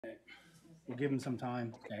We'll give him some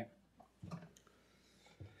time. Okay.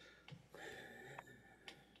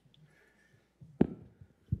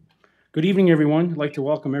 Good evening, everyone. I'd like to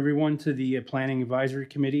welcome everyone to the Planning Advisory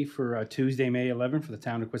Committee for Tuesday, May 11th for the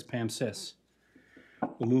town of Quispamsis.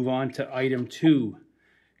 We'll move on to item 2.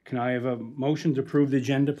 Can I have a motion to approve the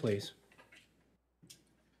agenda, please?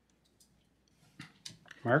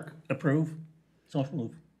 Mark? Approve. So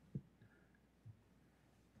move.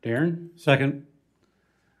 Darren? Second.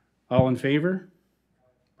 All in favor?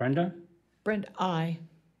 Brenda? Brenda, aye.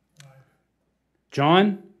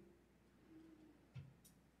 John?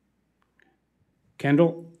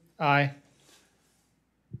 Kendall? Aye.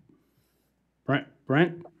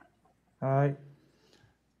 Brent? Aye.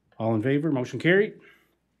 All in favor? Motion carried.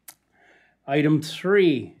 Item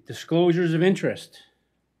 3, disclosures of interest.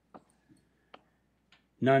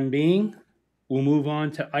 None being, we'll move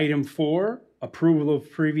on to item 4, approval of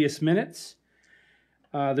previous minutes.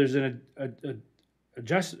 There's an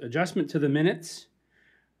adjustment to the minutes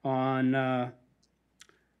on,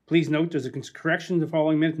 please note there's a correction to the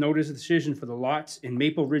following minutes. Notice of decision for the lots in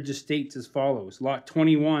Maple Ridge Estates as follows. Lot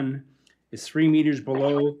 21 is 3 meters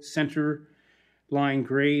below center line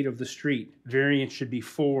grade of the street. Variance should be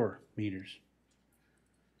 4 meters.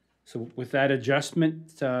 So with that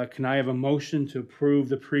adjustment, can I have a motion to approve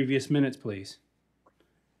the previous minutes, please?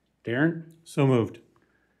 Darren? So moved.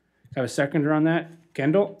 Have a seconder on that?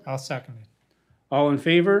 Kendall? I'll second it. All in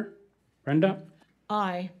favor? Brenda?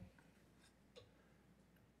 Aye.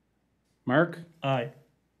 Mark? Aye.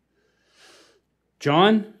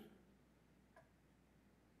 John?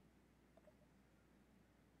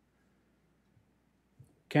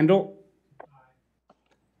 Kendall?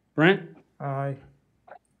 Brent? Aye.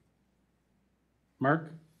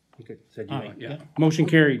 Mark? You said you Aye, want, yeah. yeah. Motion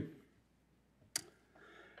carried.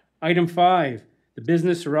 Item 5, the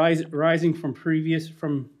business arising from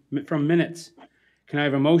minutes. Can I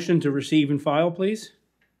have a motion to receive and file, please?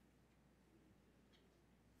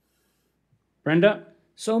 Brenda?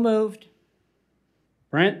 So moved.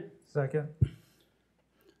 Brent? Second.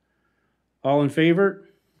 All in favor?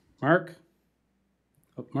 Mark?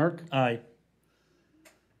 Mark? Aye.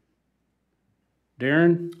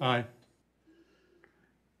 Darren? Aye.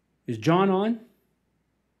 Is John on?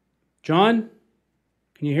 John?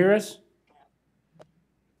 Can you hear us?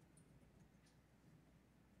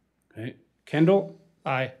 Okay. Kendall?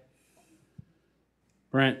 Aye.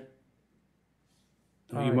 Brent?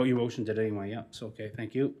 Oh, Aye. you motioned it anyway, yeah, so okay,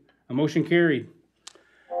 thank you. A motion carried.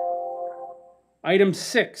 Item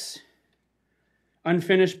 6,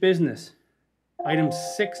 unfinished business. Item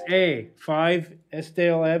 6A, 5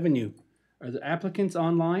 Estelle Avenue. Are the applicants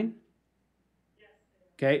online? Yes.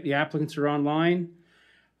 Okay, the applicants are online.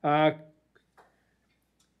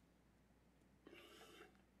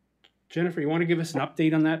 Jennifer, you want to give us an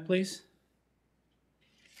update on that, please?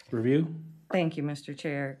 Review? Thank you, Mr.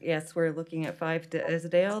 Chair. Yes, we're looking at 5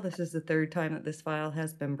 Esdale. This is the third time that this file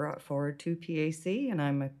has been brought forward to PAC, and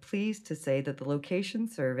I'm pleased to say that the location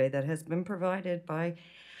survey that has been provided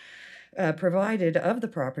of the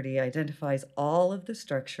property identifies all of the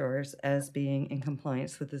structures as being in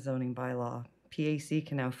compliance with the zoning bylaw. PAC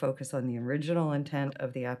can now focus on the original intent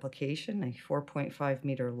of the application, a 4.5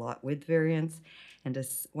 meter lot width variance and a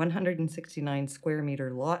 169 square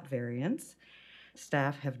meter lot variance.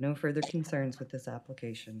 Staff have no further concerns with this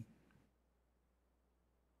application.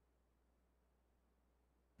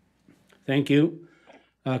 Thank you.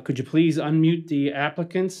 Could you please unmute the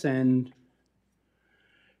applicants and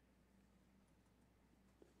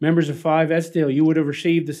members of 5 Estelle, you would have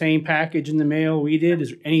received the same package in the mail we did. Is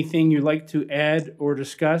there anything you'd like to add or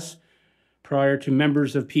discuss prior to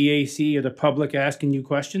members of PAC or the public asking you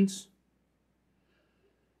questions?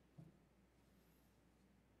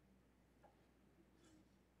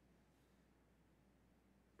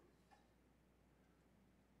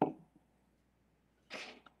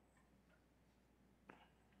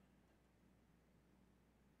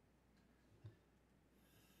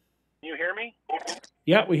 Can you hear me?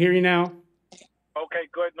 Yeah, we hear you now. Okay,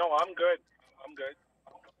 good. No, I'm good. I'm good.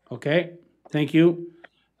 Okay, thank you.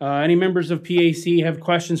 Any members of PAC have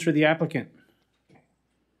questions for the applicant?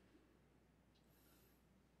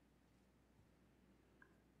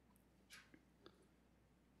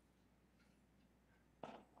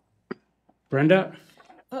 Brenda?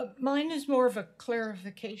 Mine is more of a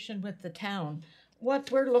clarification with the town.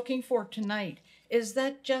 What we're looking for tonight, is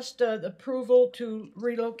that just approval to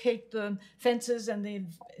relocate the fences and the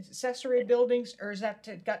accessory buildings, or is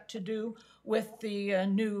that got to do with the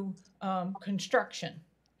new construction?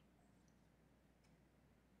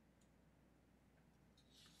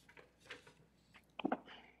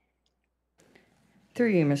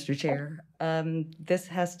 Through you, Mr. Chair. This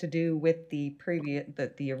has to do with the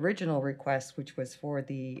the original request, which was for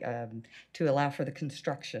the, to allow for the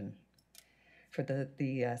construction, for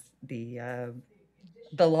the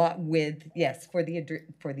lot width, yes, for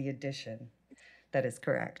the addition. That is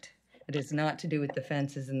correct. It is not to do with the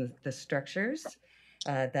fences and the structures.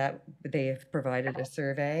 That they have provided a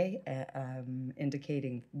survey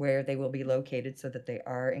indicating where they will be located so that they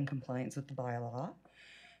are in compliance with the bylaw.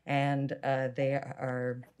 And they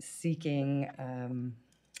are seeking, I'm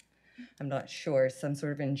not sure, some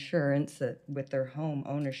sort of insurance that with their home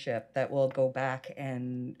ownership that will go back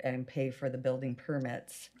and pay for the building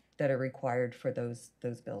permits that are required for those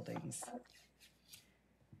buildings.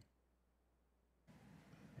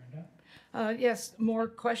 Yes, more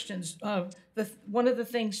questions. One of the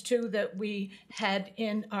things too that we had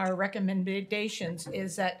in our recommendations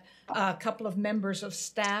is that a couple of members of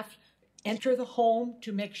staff enter the home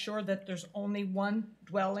to make sure that there's only one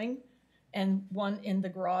dwelling and one in the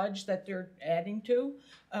garage that they're adding to.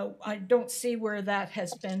 I don't see where that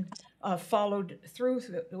has been followed through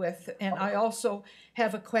with. And I also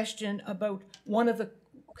have a question about one of the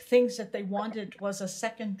things that they wanted was a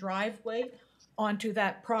second driveway onto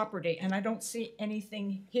that property. And I don't see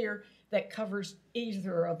anything here that covers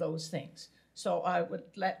either of those things. So I would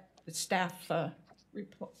let the staff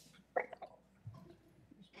report.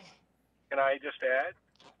 Can I just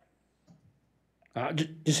add?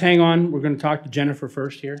 Just hang on. We're going to talk to Jennifer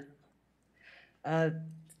first here.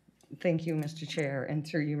 Thank you, Mr. Chair, and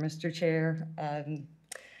through you, Mr. Chair.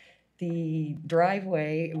 The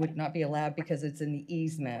driveway would not be allowed because it's in the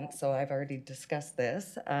easement, so I've already discussed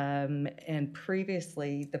this. And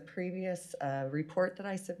previously, the previous report that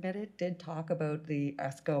I submitted did talk about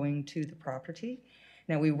us going to the property.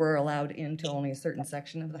 Now, we were allowed into only a certain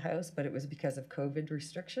section of the house, but it was because of COVID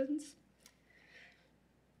restrictions.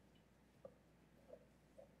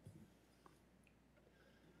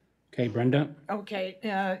 Okay, Brenda. Okay,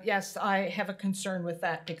 yes, I have a concern with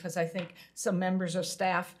that because I think some members of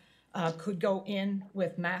staff could go in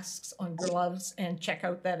with masks on, gloves, and check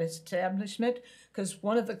out that establishment. Because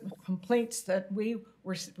one of the complaints that we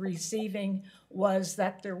were receiving was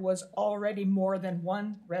that there was already more than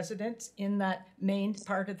one resident in that main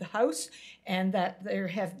part of the house, and that there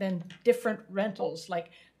have been different rentals,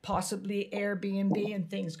 like possibly Airbnb and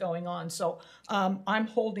things going on. So I'm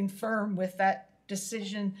holding firm with that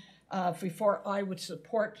decision before I would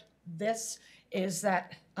support this, is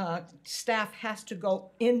that staff has to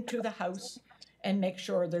go into the house and make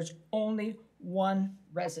sure there's only one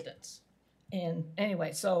residence. And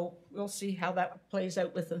anyway, so we'll see how that plays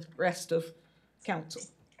out with the rest of council.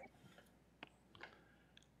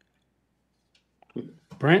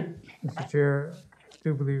 Brent? Mr. Chair, I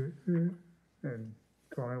do believe, and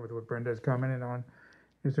following with what Brenda has commented on,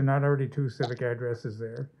 is there not already two civic addresses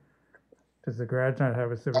there? Does the garage not have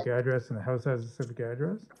a civic address and the house has a civic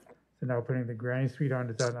address? So now putting the Granny Street on,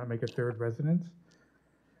 does that not make a third residence?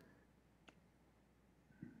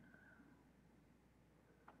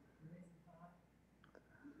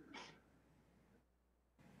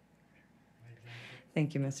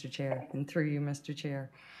 Thank you, Mr. Chair, and through you, Mr. Chair.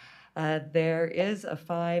 There is a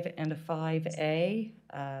 5 and a 5A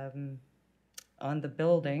on the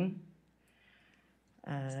building.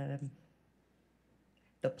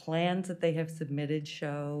 The plans that they have submitted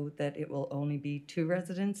show that it will only be 2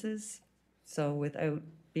 residences. So without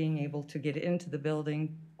being able to get into the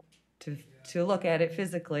building to look at it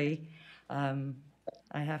physically, I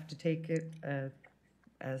have to take it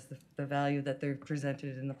as the value that they're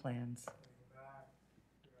presented in the plans.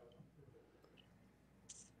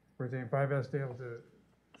 We're saying 5S Dale is a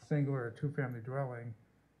single or a 2-family dwelling.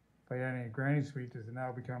 By adding a Granny Suite, does it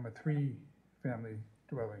now become a 3-family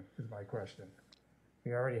dwelling, is my question.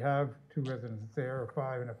 We already have 2 residences there, a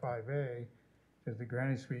 5 and a 5A. Does the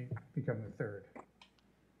Granny Suite become the third?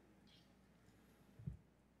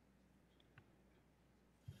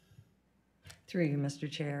 Through you, Mr.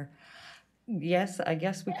 Chair. Yes, I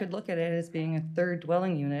guess we could look at it as being a third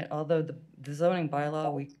dwelling unit, although the zoning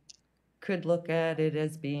bylaw, we could look at it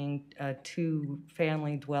as being a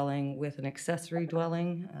 2-family dwelling with an accessory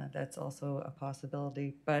dwelling. That's also a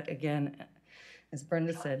possibility. But again, as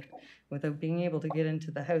Brenda said, without being able to get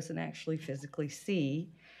into the house and actually physically see,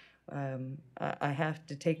 I have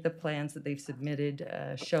to take the plans that they've submitted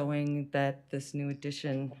showing that this new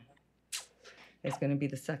addition is going to be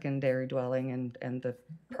the secondary dwelling, and the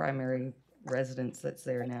primary residence that's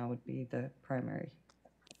there now would be the primary.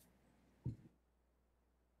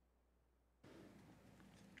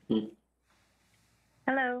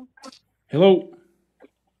 Hello. Hello.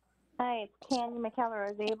 Hi, it's Candy McKellar.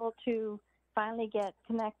 I was able to finally get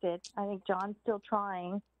connected. I think John's still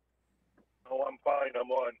trying. Oh, I'm fine.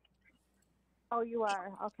 I'm on. Oh, you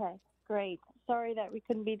are? Okay, great. Sorry that we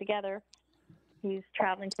couldn't be together. He's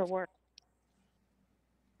traveling for work.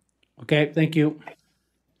 Okay, thank you.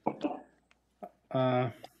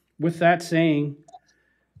 With that saying,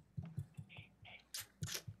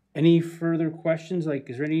 any further questions? Like,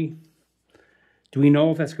 is there any, do we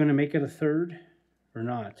know if that's going to make it a third or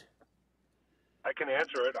not? I can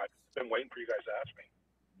answer it. I've been waiting for you guys to ask me.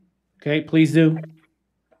 Okay, please do.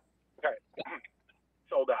 Okay.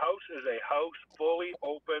 So the house is a house fully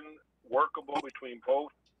open, workable between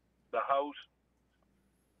both the house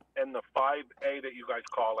and the 5A that you guys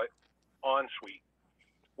call it, ensuite.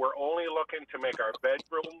 We're only looking to make our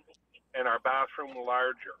bedroom and our bathroom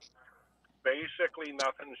larger. Basically,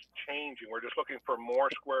 nothing's changing. We're just looking for more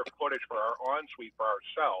square footage for our ensuite for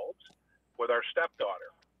ourselves with our stepdaughter.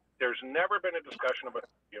 There's never been a discussion of a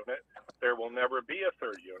third unit. There will never be a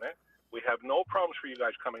third unit. We have no problems for you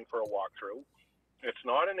guys coming for a walkthrough. It's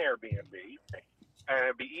not an Airbnb, and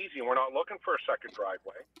it'd be easy. We're not looking for a second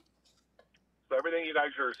driveway. So everything you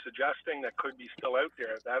guys are suggesting that could be still out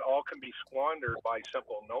there, that all can be squandered by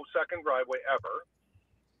simple no second driveway ever.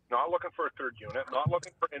 Not looking for a third unit, not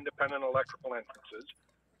looking for independent electrical entrances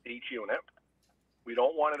to each unit. We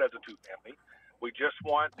don't want it as a two-family. We just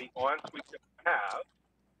want the ensuite that we have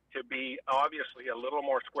to be obviously a little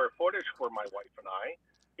more square footage for my wife and I,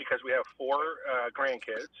 because we have 4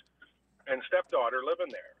 grandkids and stepdaughter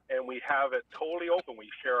living there, and we have it totally open.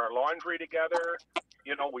 We share our laundry together,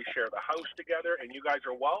 you know, we share the house together, and you guys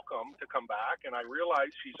are welcome to come back. And I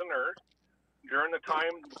realize she's a nurse. During the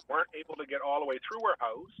time we weren't able to get all the way through her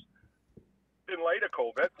house in light of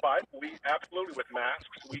COVID, but we absolutely, with masks,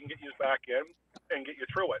 we can get you back in and get you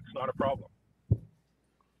through it. It's not a problem.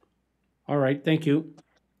 All right, thank you.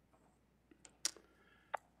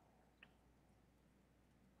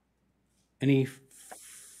 Any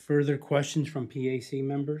further questions from PAC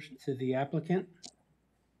members to the applicant?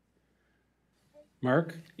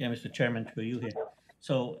 Mark? Yeah, Mr. Chairman, through you here.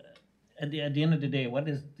 So at the end of the day, what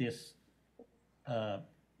is this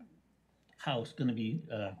house gonna be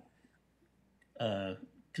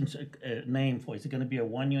named for? Is it gonna be a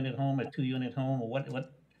 1-unit home, a 2-unit home, or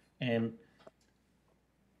what? And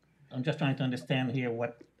I'm just trying to understand here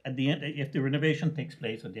what, at the end, if the renovation takes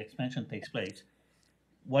place or the expansion takes place,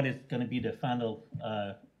 what is gonna be the final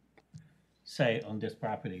say on this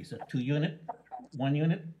property? Is it 2-unit,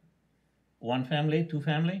 1-unit, 1 family, 2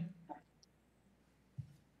 family?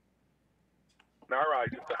 In our eyes,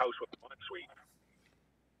 it's a house with an ensuite.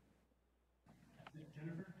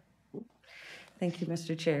 Thank you,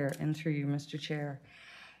 Mr. Chair, and through you, Mr. Chair.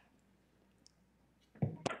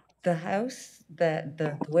 The house,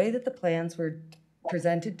 the way that the plans were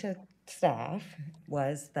presented to staff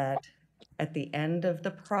was that at the end of the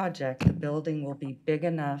project, the building will be big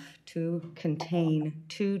enough to contain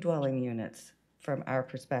 2 dwelling units from our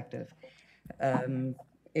perspective.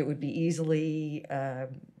 It would be easily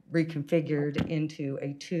reconfigured into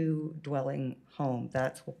a 2-dwelling home.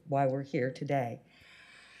 That's why we're here today.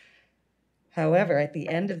 However, at the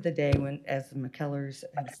end of the day, when, as the McKellars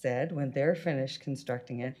have said, when they're finished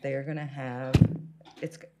constructing it, they're going to have,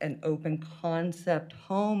 it's an open concept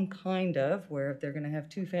home kind of, where they're going to have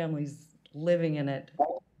 2 families living in it.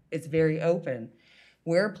 It's very open.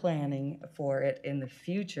 We're planning for it in the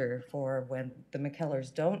future for when the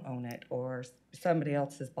McKellars don't own it or somebody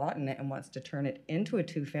else has bought it and wants to turn it into a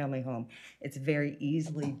 2-family home. It's very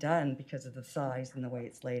easily done because of the size and the way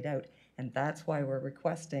it's laid out. And that's why we're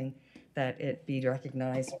requesting that it be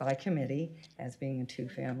recognized by committee as being a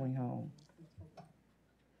 2-family home.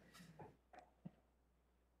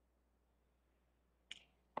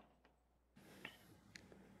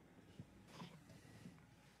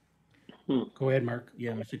 Go ahead, Mark.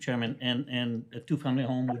 Yeah, Mr. Chairman, and a 2-family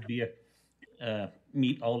home would be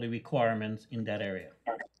meet all the requirements in that area.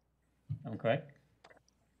 Am I correct?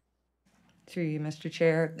 Through you, Mr.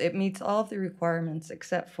 Chair, it meets all of the requirements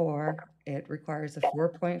except for it requires a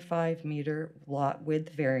 4.5 meter lot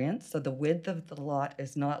width variance. So the width of the lot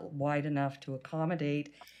is not wide enough to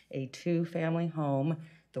accommodate a 2-family home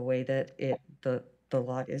the way that the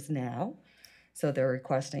lot is now. So they're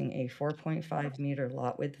requesting a 4.5 meter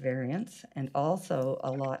lot width variance and also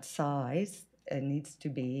a lot size. It needs to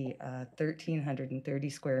be 1,330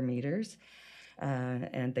 square meters,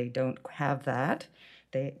 and they don't have that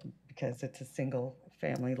because it's a single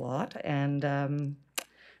family lot, and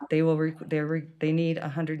they need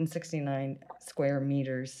 169 square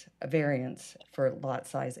meters variance for lot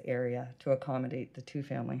size area to accommodate the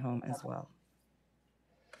 2-family home as well.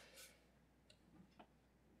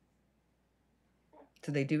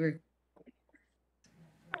 So they do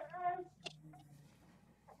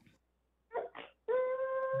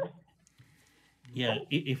Yeah,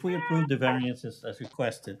 if we approve the variances as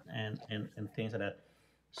requested and things like that,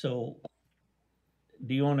 so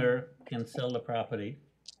the owner can sell the property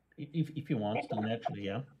if he wants to naturally,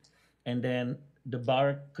 yeah. And then the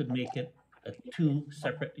bar could make it a two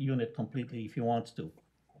separate unit completely if he wants to.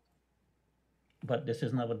 But this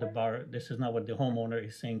is not what the homeowner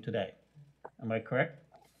is saying today. Am I correct?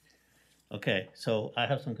 Okay, so I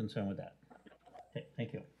have some concern with that. Okay,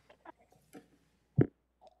 thank you.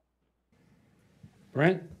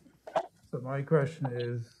 Brent? So my question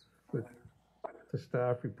is, with the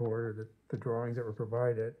staff report or the drawings that were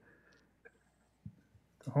provided,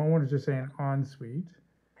 the homeowners are saying ensuite,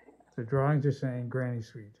 the drawings are saying granny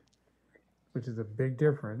suite, which is a big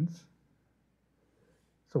difference.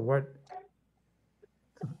 So what,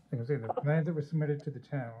 like I'm saying, the plans that were submitted to the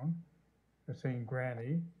town are saying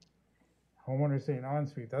granny, homeowners saying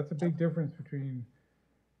ensuite. That's a big difference between,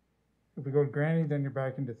 if we go to granny, then you're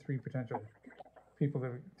back into three potential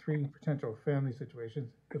family situations.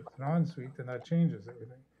 If it's an ensuite, then that changes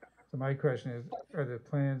everything. So my question is, are the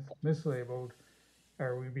plans mislabeled?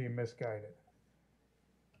 Are we being misguided?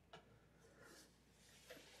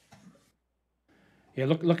 Yeah,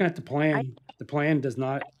 looking at the plan does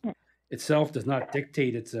not, itself does not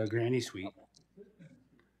dictate it's a granny suite.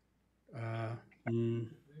 Uh, mm,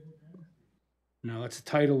 no, that's the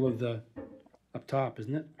title of the, up top,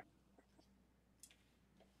 isn't it?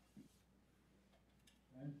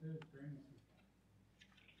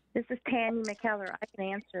 This is Tanny McKellar. I can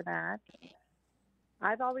answer that.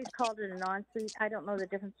 I've always called it an ensuite. I don't know the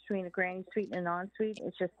difference between a granny suite and an ensuite.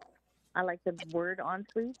 It's just, I like the word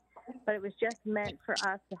ensuite, but it was just meant for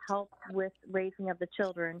us to help with raising of the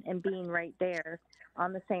children and being right there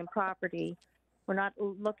on the same property. We're not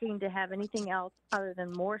looking to have anything else other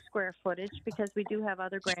than more square footage, because we do have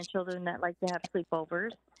other grandchildren that like to have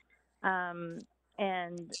sleepovers.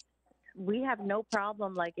 And we have no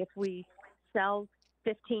problem, like if we sell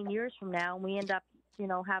 15 years from now and we end up,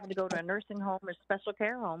 having to go to a nursing home or special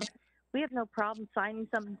care home, we have no problem signing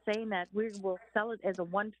something saying that we will sell it as a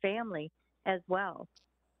one family as well.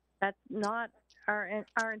 That's not our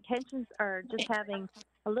intentions. Are just having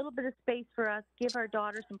a little bit of space for us, give our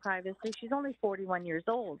daughter some privacy. She's only 41 years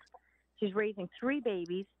old. She's raising 3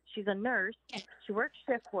 babies. She's a nurse. She works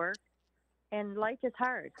shift work, and life is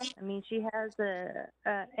hard. I mean, she has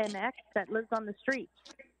an ex that lives on the street.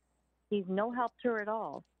 He's no help to her at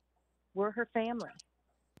all. We're her family.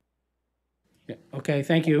 Yeah, okay,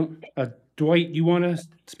 thank you. Dwight, you want to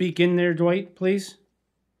speak in there, Dwight, please?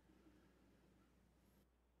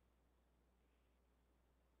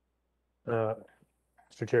 Mr.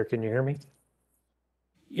 Chair, can you hear me?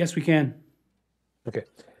 Yes, we can. Okay,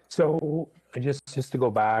 so just to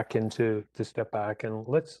go back and to step back, and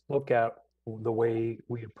let's look at the way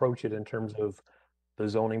we approach it in terms of the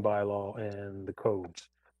zoning bylaw and the codes.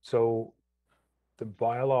 So the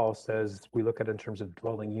bylaw says we look at it in terms of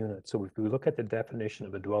dwelling unit. So if we look at the definition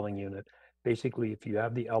of a dwelling unit, basically if you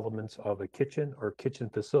have the elements of a kitchen or kitchen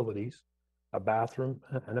facilities, a bathroom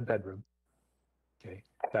and a bedroom, okay,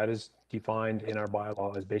 that is defined in our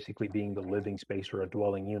bylaw as basically being the living space or a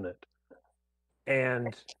dwelling unit,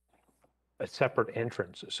 and a separate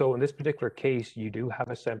entrance. So in this particular case, you do have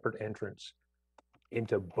a separate entrance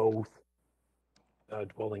into both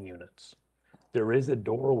dwelling units. There is a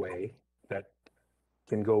doorway that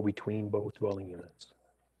can go between both dwelling units.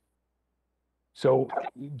 So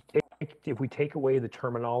if we take away the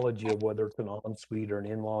terminology of whether it's an ensuite or an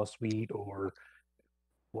in-law suite or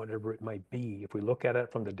whatever it might be, if we look at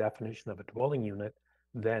it from the definition of a dwelling unit,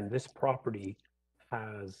 then this property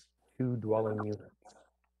has 2 dwelling units.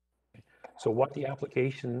 So what the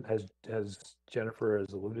application, as Jennifer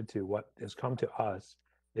has alluded to, what has come to us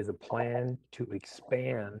is a plan to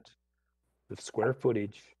expand the square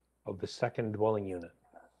footage of the second dwelling unit.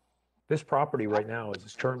 This property right now, as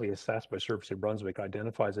it's currently assessed by Service New Brunswick,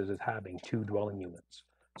 identifies it as having 2 dwelling units.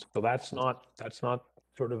 So that's not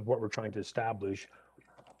sort of what we're trying to establish,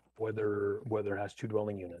 whether it has 2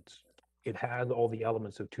 dwelling units. It has all the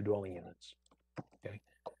elements of 2 dwelling units. Okay.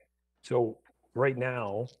 So right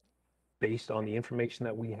now, based on the information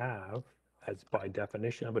that we have, as by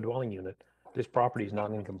definition of a dwelling unit, this property is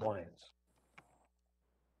not in compliance.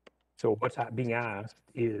 So what's being asked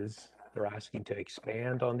is they're asking to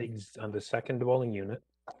expand on the second dwelling unit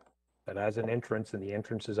that has an entrance, and the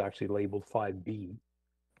entrance is actually labeled 5B,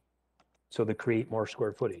 so they create more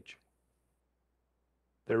square footage.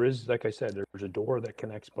 There is, like I said, there's a door that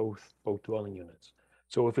connects both dwelling units.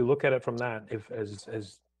 So if we look at it from that, if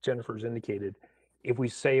as Jennifer's indicated, if we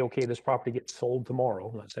say, okay, this property gets sold tomorrow,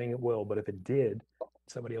 I'm not saying it will, but if it did,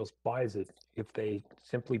 somebody else buys it, if they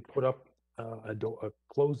simply put up a door,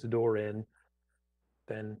 close the door in,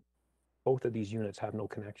 then both of these units have no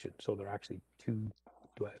connection. So they're actually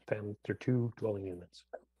they're two dwelling units.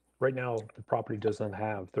 Right now, the property doesn't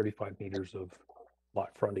have 35 meters of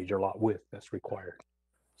lot frontage or lot width that's required.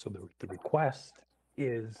 So the request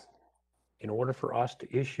is, in order for us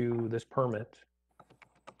to issue this permit,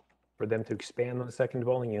 for them to expand on the second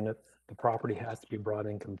dwelling unit, the property has to be brought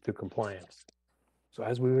into compliance. So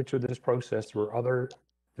as we went through this process, there were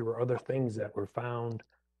other things that were found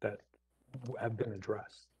that have been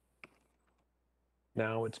addressed.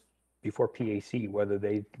 Now it's before PAC whether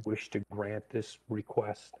they wish to grant this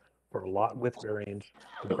request for a lot width variance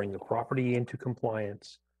to bring the property into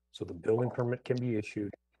compliance so the building permit can be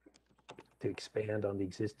issued to expand on the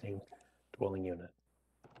existing dwelling unit.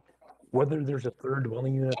 Whether there's a third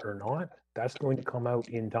dwelling unit or not, that's going to come out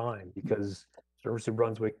in time, because Service of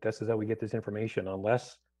Brunswick, this is how we get this information.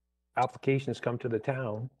 Unless applications come to the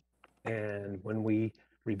town, and when we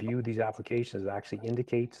review these applications, it actually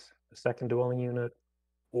indicates a second dwelling unit,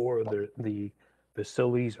 or the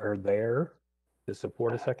facilities are there to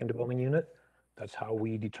support a second dwelling unit. That's how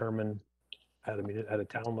we determine at a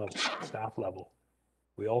town level, staff level.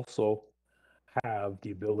 We also have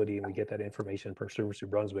the ability, and we get that information from Service of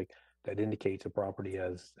Brunswick, that indicates a property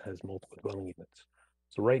has multiple dwelling units.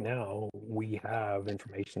 So right now, we have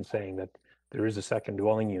information saying that there is a second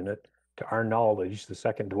dwelling unit. To our knowledge, the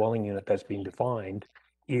second dwelling unit that's being defined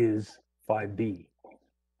is 5B,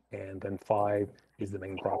 and then 5 is the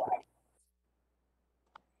main property.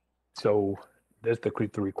 So the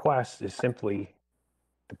request is simply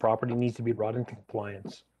the property needs to be brought into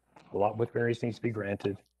compliance, the lot width variance needs to be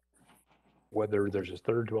granted. Whether there's a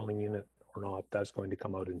third dwelling unit or not, that's going to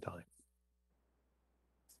come out in time.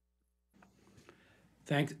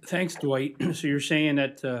 Thanks, Dwight. So you're saying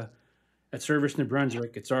that at Service New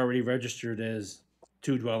Brunswick, it's already registered as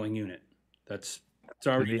two dwelling unit. It's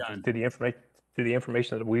already done. To the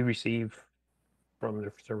information that we receive from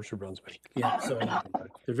the Service New Brunswick. Yeah. So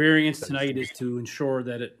the variance tonight is to ensure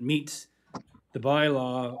that it meets the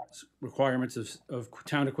bylaw requirements of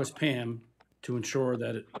Town of Quispam, to ensure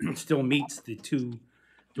that it still meets the two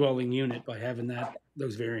dwelling unit by having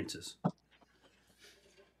those variances.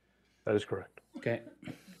 That is correct. Okay.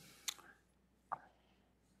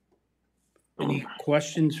 Any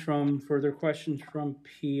further questions from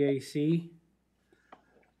PAC?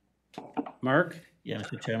 Mark? Yeah,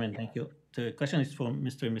 Mr. Chairman, thank you. The question is for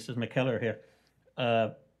Mr. and Mrs. McKellar here.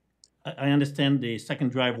 I understand the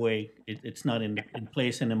second driveway, it's not in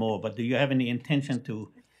place anymore, but do you have any intention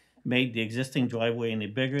to make the existing driveway any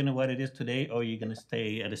bigger than what it is today, or are you going to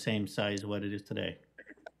stay at the same size what it is today?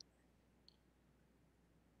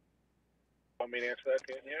 Want me to answer that,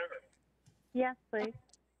 Tanya? Yes, please.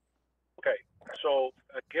 Okay, so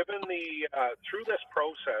given through this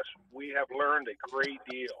process, we have learned a great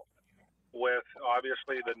deal with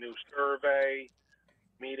obviously the new survey,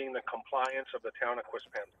 meeting the compliance of the town of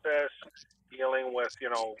Quispamsis, dealing with,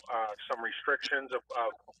 some restrictions of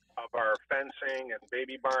our fencing and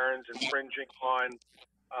baby barns, infringing on,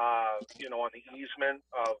 on the easement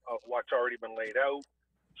of what's already been laid out.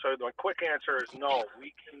 So the quick answer is no,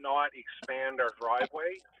 we cannot expand our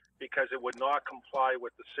driveway because it would not comply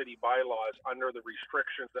with the city bylaws under the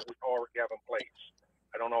restrictions that we already have in place.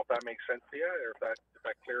 I don't know if that makes sense to you, or if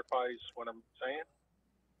that clarifies what I'm saying.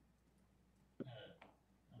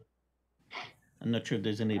 I'm not sure if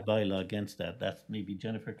there's any bylaw against that. That's maybe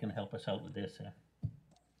Jennifer can help us out with this.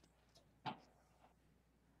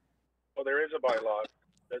 Well, there is a bylaw.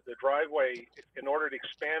 The driveway, in order to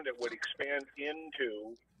expand it, would expand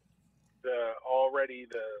into the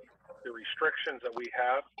restrictions that we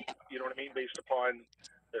have, you know what I mean, based upon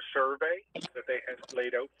the survey that they had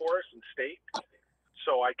laid out for us and state.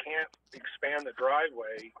 So I can't expand the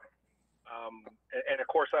driveway. And of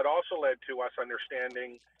course, that also led to us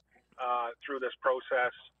understanding through this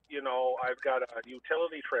process, I've got a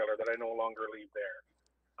utility trailer that I no longer leave there.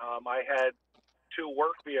 I had two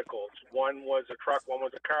work vehicles. One was a truck, one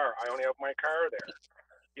was a car. I only have my car there.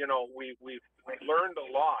 We've learned a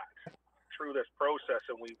lot through this process,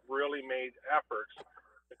 and we've really made efforts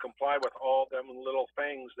to comply with all them little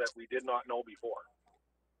things that we did not know before.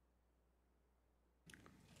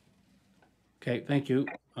 Okay, thank you.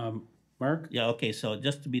 Mark? Yeah, okay, so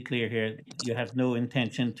just to be clear here, you have no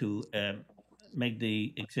intention to make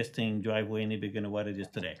the existing driveway any bigger than what it is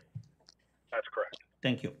today? That's correct.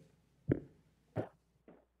 Thank you.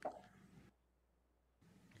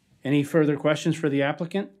 Any further questions for the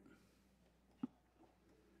applicant?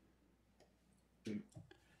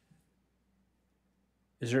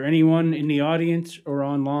 Is there anyone in the audience or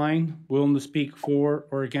online willing to speak for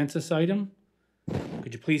or against this item?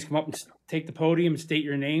 Could you please come up and take the podium and state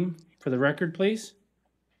your name for the record, please?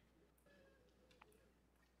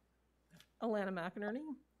 Alana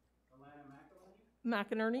McInerney.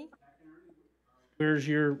 McInerney, Where's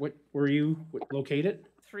your, where you located?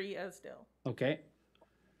 3 Esdale. Okay.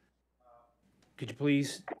 Could you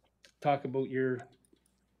please talk about your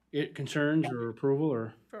concerns or approval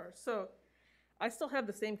or? Sure. So I still have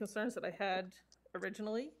the same concerns that I had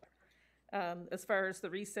originally, as far as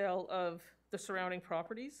the resale of the surrounding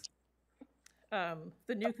properties.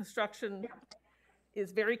 The new construction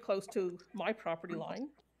is very close to my property line.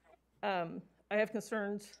 I have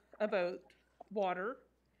concerns about water,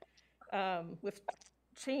 with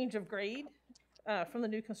change of grade from the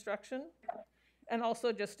new construction, and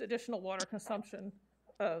also just additional water consumption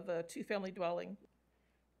of a two-family dwelling,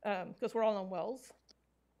 because we're all on wells.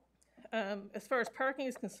 As far as parking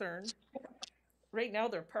is concerned, right now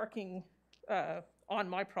they're parking on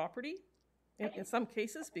my property in some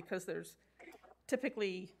cases, because there's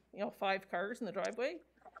typically 5 cars in the driveway.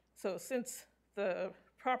 So since the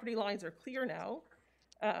property lines are clear now,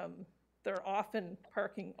 they're often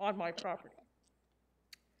parking on my property.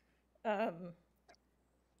 I'm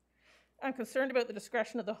concerned about the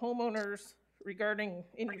discretion of the homeowners regarding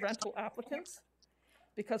any rental applicants,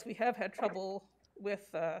 because we have had trouble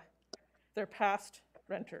with their past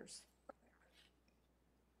renters.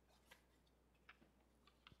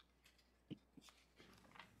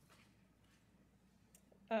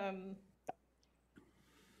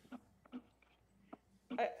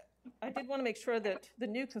 I did want to make sure that the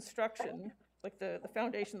new construction, like the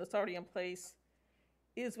foundation that's already in place,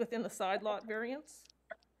 is within the side lot variance,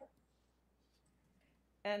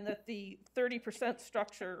 and that the 30%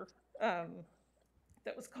 structure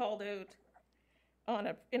that was called out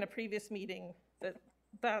in a previous meeting, that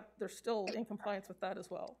they're still in compliance with that as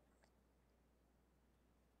well.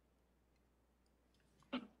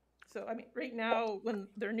 So, I mean, right now, when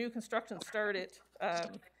their new construction started,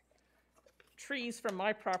 trees from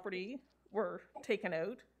my property were taken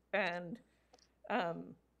out, and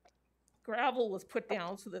gravel was put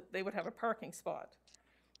down so that they would have a parking spot.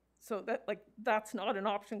 So that's not an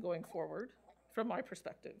option going forward from my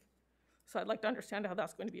perspective. So I'd like to understand how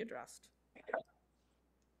that's going to be addressed.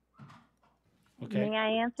 Okay. May I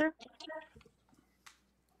answer?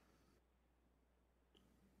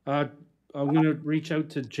 I'm going to reach out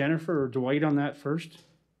to Jennifer or Dwight on that first.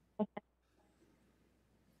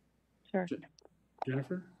 Sure.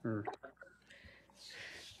 Jennifer, or?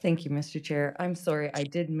 Thank you, Mr. Chair. I'm sorry, I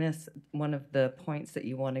did miss one of the points that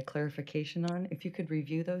you wanted clarification on. If you could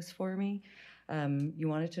review those for me. You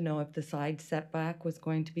wanted to know if the side setback was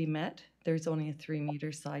going to be met. There's only a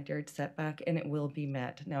 3-meter side yard setback, and it will be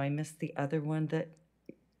met. Now, I missed the other one that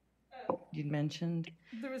you'd mentioned.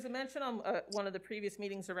 There was a mention on one of the previous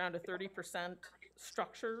meetings around a 30%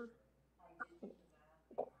 structure.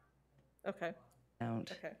 Okay.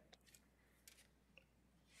 Okay.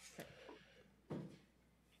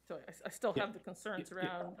 So I still have the concerns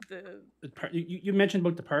around the. You mentioned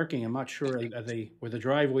about the parking. I'm not sure. Are they where the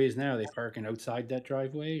driveway is now? Are they parking outside that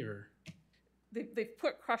driveway, or? They've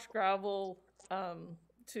put crushed gravel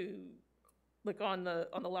to on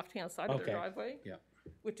the left hand side of their driveway. Yeah.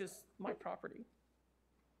 Which is my property.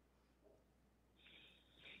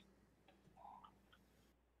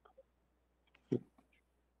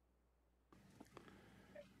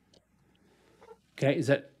 Okay. Is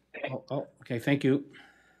that? Oh, okay. Thank you.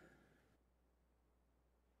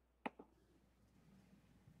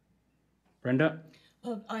 Brenda?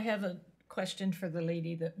 I have a question for the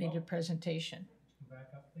lady that made a presentation. Back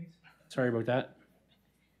up, please. Sorry about that.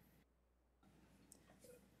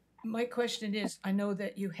 My question is, I know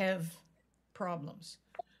that you have problems.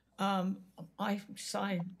 I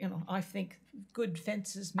think good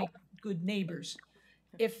fences make good neighbors.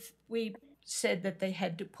 If we said that they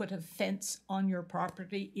had to put a fence on your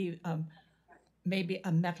property, maybe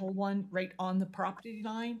a metal one right on the property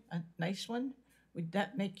line, a nice one, would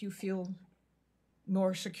that make you feel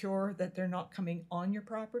more secure that they're not coming on your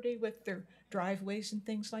property with their driveways and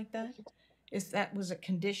things like that? If that was a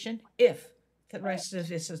condition, if the rest of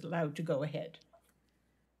this is allowed to go ahead.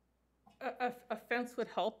 A fence would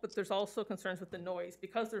help, but there's also concerns with the noise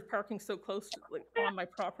because they're parking so close to, on my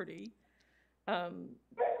property.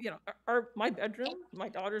 My bedroom, my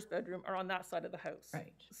daughter's bedroom are on that side of the house.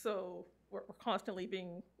 Right. So we're constantly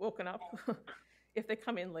being woken up if they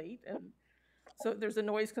come in late, and so there's a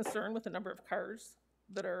noise concern with the number of cars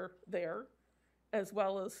that are there, as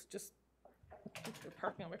well as just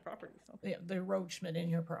parking on my property. So. Yeah, the encroachment in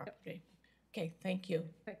your property. Yep. Okay, thank you.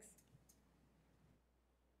 Thanks.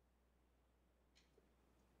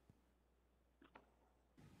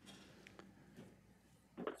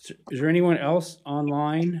 Is there anyone else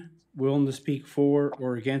online willing to speak for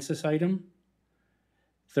or against this item?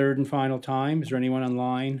 third and final time. Is there anyone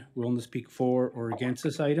online willing to speak for or against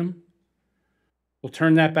this item? We'll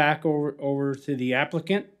turn that back over to the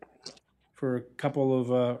applicant for a couple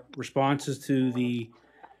of responses to the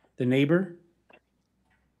neighbor.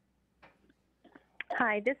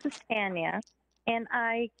 Hi, this is Tanya, and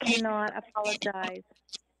I cannot apologize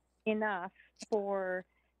enough for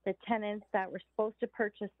the tenants that were supposed to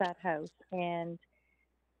purchase that house. And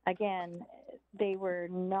again, they were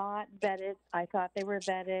not vetted. I thought they were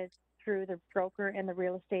vetted through the broker and the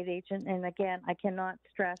real estate agent. And again, I cannot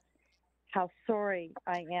stress how sorry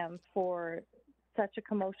I am for such a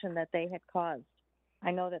commotion that they had caused.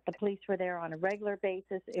 I know that the police were there on a regular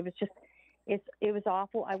basis. It was just, it was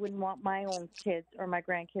awful. I wouldn't want my own kids or my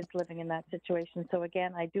grandkids living in that situation. So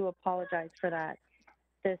again, I do apologize for that.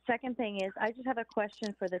 The second thing is, I just have a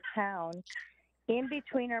question for the town. In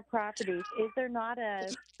between our properties, is there not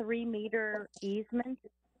a 3-meter easement?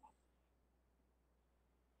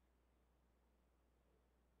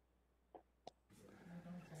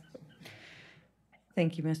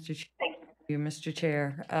 Thank you, Mr.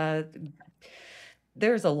 Chair.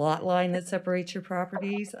 There's a lot line that separates your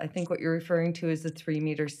properties. I think what you're referring to is the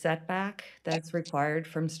 3-meter setback that's required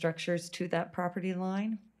from structures to that property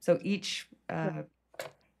line. So each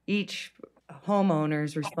homeowner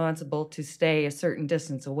is responsible to stay a certain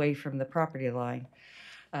distance away from the property line.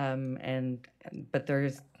 But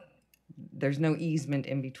there's no easement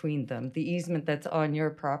in between them. The easement that's on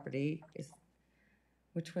your property is,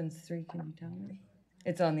 which one's 3, can you tell me?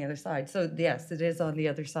 It's on the other side. So yes, it is on the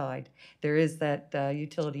other side. There is that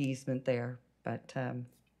utility easement there, but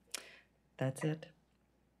that's it.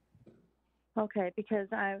 Okay, because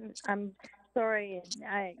I'm sorry.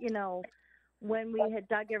 When we had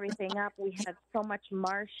dug everything up, we had so much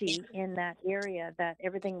marshy in that area that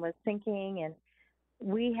everything was sinking, and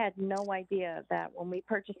we had no idea that when we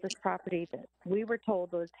purchased this property that we were told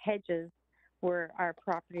those hedges were our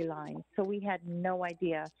property line. So we had no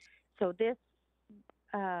idea. So this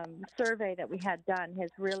survey that we had done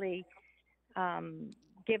has really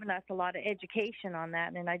given us a lot of education on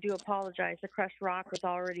that. And I do apologize. The crushed rock was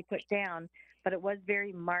already put down, but it was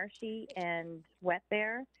very marshy and wet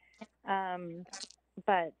there.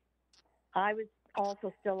 But I was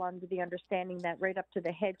also still under the understanding that right up to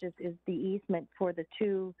the hedges is the easement for the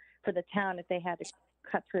town if they had to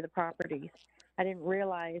cut through the properties. I didn't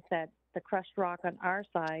realize that the crushed rock on our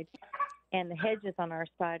side and the hedges on our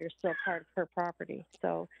side are still part of her property.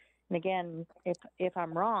 So, and again, if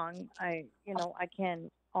I'm wrong,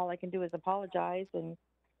 all I can do is apologize, and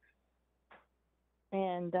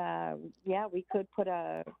yeah, we could put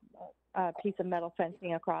a piece of metal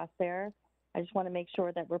fencing across there. I just want to make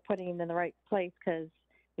sure that we're putting it in the right place, because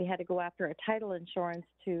we had to go after a title insurance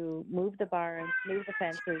to move the barns, move the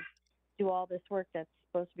fences, do all this work that's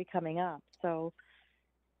supposed to be coming up. So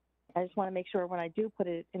I just want to make sure when I do put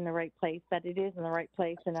it in the right place that it is in the right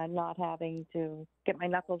place and I'm not having to get my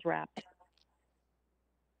knuckles wrapped.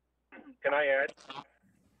 Can I add?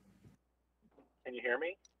 Can you hear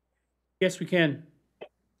me? Yes, we can.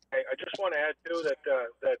 Okay, I just want to add too that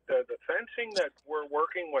the fencing that we're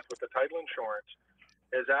working with the title insurance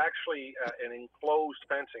is actually an enclosed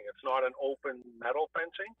fencing. It's not an open metal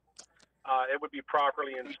fencing. It would be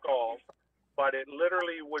properly installed, but it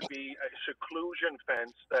literally would be a seclusion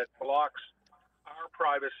fence that blocks our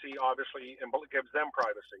privacy, obviously, and gives them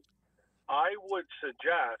privacy. I would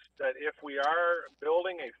suggest that if we are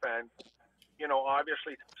building a fence,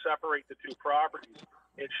 obviously to separate the two properties,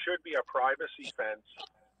 it should be a privacy fence,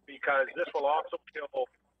 because this will also kill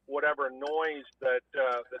whatever noise that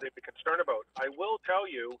they'd be concerned about. I will tell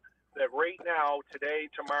you that right now, today,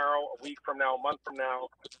 tomorrow, a week from now, a month from now,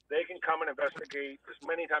 they can come and investigate as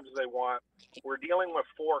many times as they want. We're dealing with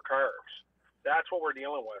 4 cars. That's what we're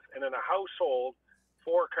dealing with. And in a household,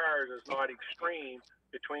 4 cars is not extreme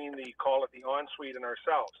between call it the ensuite and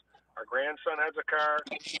ourselves. Our grandson has a car,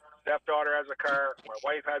 stepdaughter has a car, my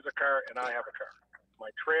wife has a car, and I have a car.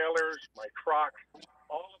 My trailers, my truck,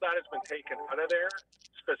 all of that has been taken out of there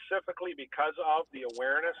specifically because of the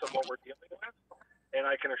awareness of what we're dealing with. And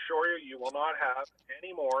I can assure you, you will not have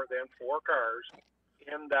any more than 4 cars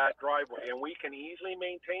in that driveway. And we can easily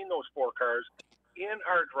maintain those 4 cars in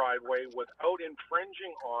our driveway without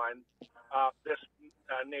infringing on this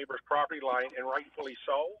neighbor's property line, and rightfully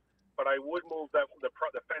so. But I would move that the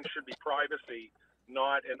fence should be privacy,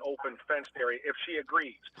 not an open fenced area, if she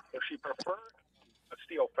agrees. If she prefers a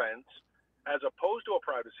steel fence as opposed to a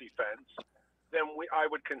privacy fence, then I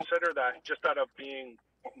would consider that just out of being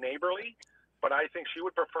neighborly. But I think she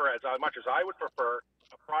would prefer, as much as I would prefer,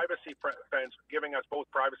 a privacy fence, giving us both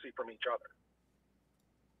privacy from each other.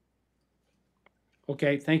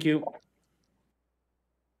 Okay, thank you.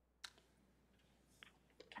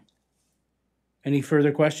 Any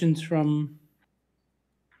further questions from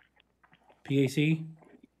PAC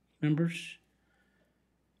members?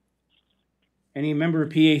 Any member of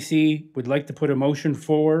PAC would like to put a motion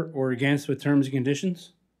for or against with terms and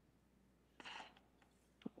conditions?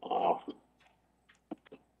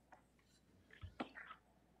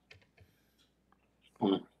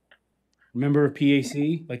 Member of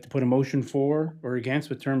PAC like to put a motion for or against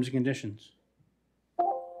with terms and conditions?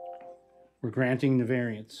 We're granting the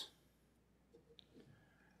variance.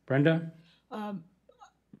 Brenda?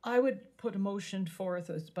 I would put a motion forth,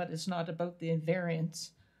 but it's not about the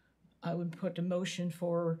variance. I would put a motion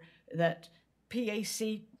for that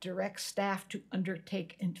PAC directs staff to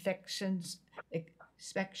undertake inspections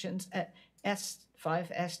at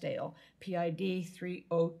S5 Esdale, PID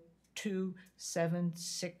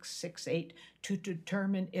 3027668, to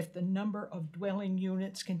determine if the number of dwelling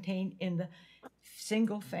units contained in the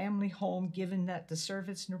single-family home, given that the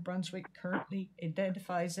Service New Brunswick currently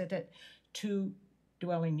identifies it at 2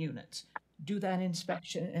 dwelling units. Do that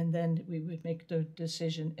inspection, and then we would make the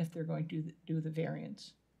decision if they're going to do the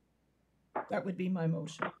variance. That would be my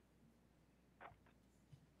motion.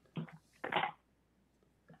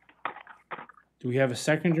 Do we have a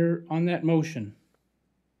seconder on that motion?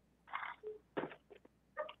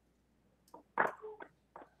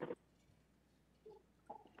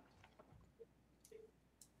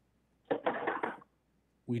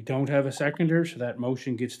 We don't have a seconder, so that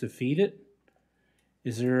motion gets defeated.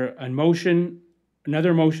 Is there a motion,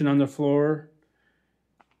 another motion on the floor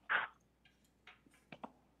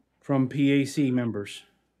from PAC members?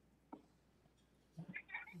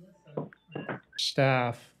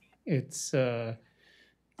 Staff, it's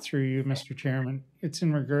through you, Mr. Chairman. It's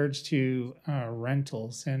in regards to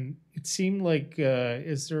rentals, and it seemed like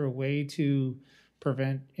is there a way to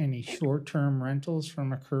prevent any short-term rentals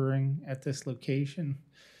from occurring at this location?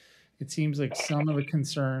 It seems like some of the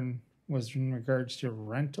concern was in regards to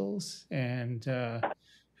rentals and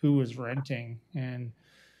who was renting, and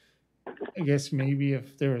I guess maybe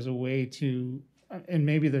if there was a way to, and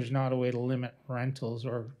maybe there's not a way to limit rentals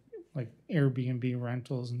or like Airbnb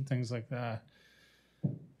rentals and things like that.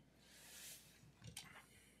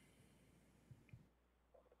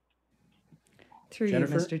 Through you,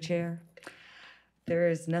 Jennifer? Mr. Chair. There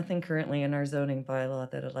is nothing currently in our zoning bylaw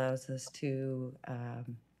that allows us to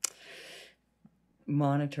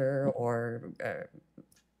monitor or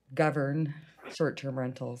govern short-term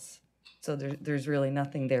rentals. So there's really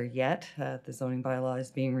nothing there yet. The zoning bylaw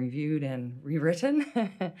is being reviewed and rewritten,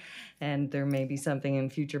 and there may be something in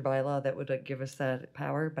future bylaw that would give us that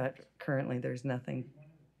power, but currently there's nothing.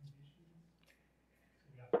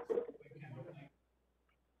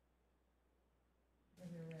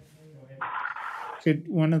 Could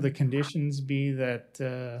one of the conditions be that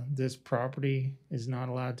this property is not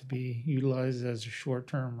allowed to be utilized as a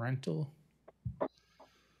short-term rental?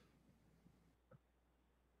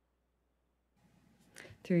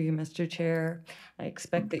 Through you, Mr. Chair, I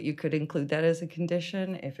expect that you could include that as a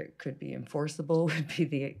condition. If it could be enforceable would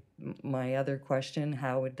be my other question.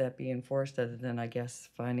 How would that be enforced, other than, I guess,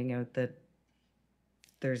 finding out that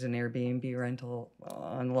there's an Airbnb rental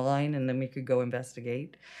online and then we could go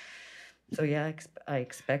investigate? So yeah, I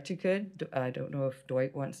expect you could. I don't know if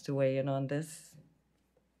Dwight wants to weigh in on this.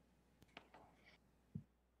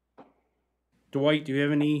 Dwight, do you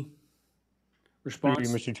have any response? Through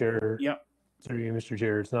you, Mr. Chair. Yep. Through you, Mr.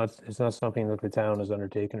 Chair. It's not something that the town has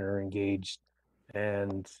undertaken or engaged,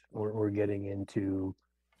 and we're getting into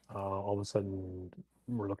all of a sudden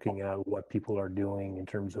we're looking at what people are doing in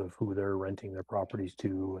terms of who they're renting their properties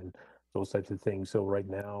to and those types of things. So right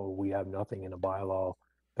now we have nothing in a bylaw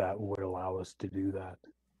that would allow us to do that.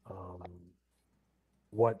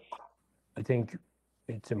 What I think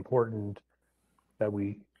it's important that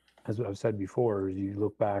we, as I've said before, is you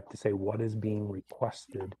look back to say what is being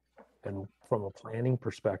requested. And from a planning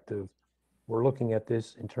perspective, we're looking at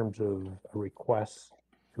this in terms of a request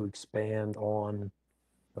to expand on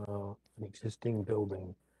an existing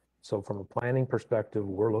building. So from a planning perspective,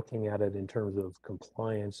 we're looking at it in terms of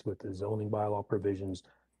compliance with the zoning bylaw provisions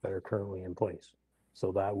that are currently in place.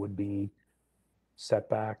 So that would be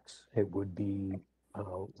setbacks, it would be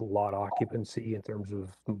lot occupancy in terms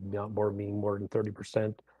of being more than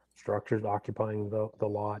 30% structures occupying the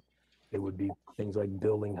lot. It would be things like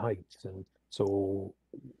building heights. And so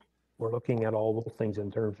we're looking at all those things in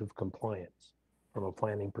terms of compliance from a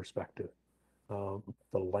planning perspective. The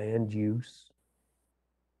land use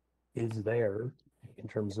is there in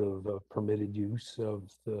terms of permitted use of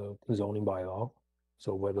the zoning bylaw.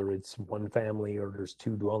 So whether it's one family or there's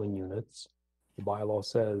 2 dwelling units, the bylaw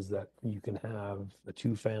says that you can have a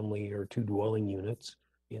 2-family or 2 dwelling units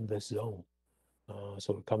in this zone.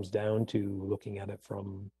 So it comes down to looking at it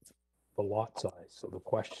from the lot size. So the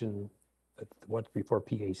question that what's before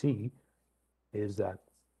PAC is that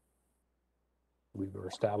we were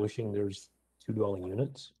establishing there's 2 dwelling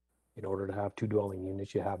units. In order to have 2 dwelling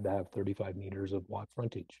units, you have to have 35 meters of lot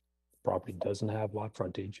frontage. The property doesn't have lot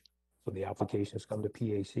frontage, so the application has come to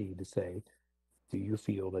PAC to say, do you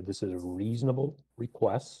feel that this is a reasonable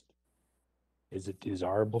request? Is it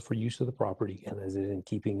desirable for use of the property, and is it in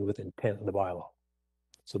keeping with intent of the bylaw?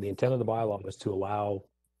 So the intent of the bylaw was to allow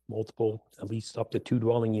multiple, at least up to 2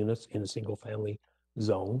 dwelling units in a single family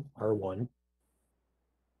zone, R1.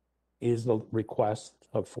 Is the request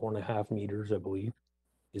of 4.5 meters, I believe,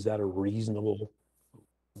 is that a reasonable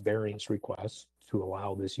variance request to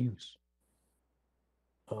allow this use?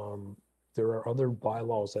 There are other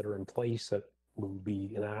bylaws that are in place that would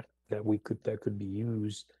be that could be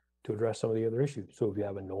used to address some of the other issues. So if you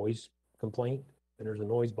have a noise complaint, then there's a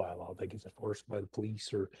noise bylaw that gets enforced by the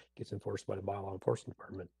police or gets enforced by the bylaw enforcement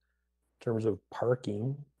department. In terms of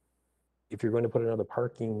parking, if you're going to put another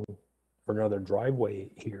parking or another driveway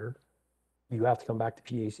here, you have to come back to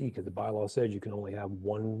PAC because the bylaw says you can only have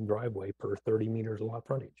 1 driveway per 30 meters of lot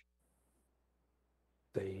frontage.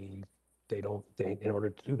 In order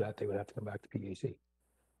to do that, they would have to come back to PAC.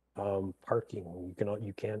 Parking,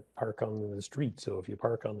 you can't park on the street. So if you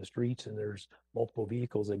park on the streets and there's multiple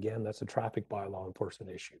vehicles, again, that's a traffic bylaw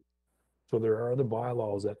enforcement issue. So there are other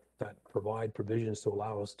bylaws that provide provisions to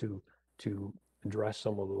allow us to address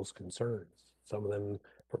some of those concerns. Some of them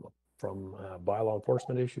from bylaw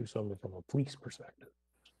enforcement issues, some of them from a police perspective.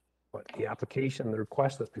 But the application, the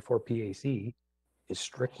request that's before PAC is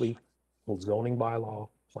strictly a zoning bylaw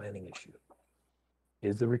planning issue.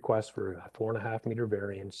 Is the request for a 4.5 meter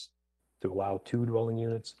variance to allow 2 dwelling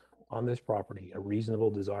units on this property a reasonable,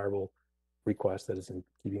 desirable request that is in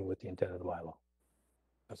keeping with the intent of the bylaw?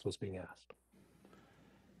 That's what's being asked.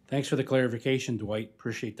 Thanks for the clarification, Dwight.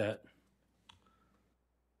 Appreciate that.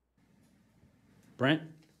 Brent?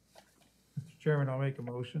 Mr. Chairman, I'll make a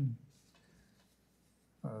motion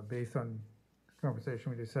based on the conversation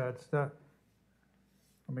we just had. I'll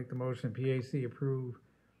make the motion PAC approve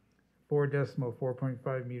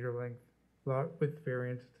 4.5 meter length lot width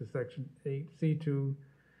variance to section 8C2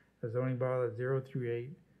 of zoning bylaw 0 through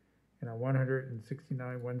 8 and a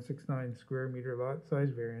 169 square meter lot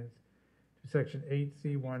size variance to section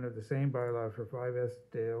 8C1 of the same bylaw for 5S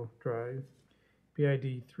Dale Drive,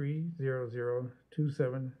 PID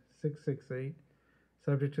 300276668,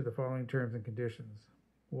 subject to the following terms and conditions.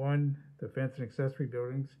 1, the fence and accessory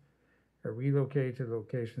buildings are relocated to the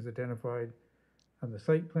locations identified on the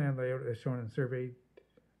site plan layout as shown in survey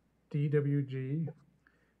DWG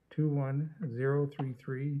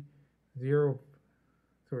 21033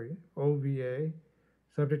 OVA,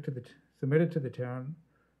 subject to submitted to the town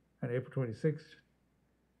on April 26,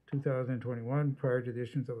 2021, prior to the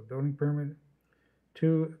issuance of a building permit.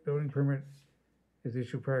 2, a building permit is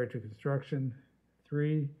issued prior to construction.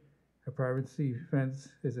 3, a privacy fence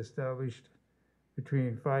is established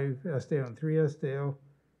between 5S Dale and 3S Dale.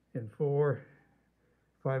 And 4,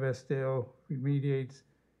 5S Dale remediates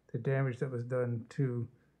the damage that was done to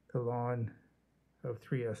the lawn of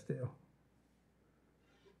 3S Dale.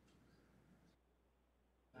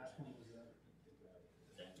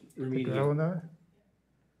 The gravel knot?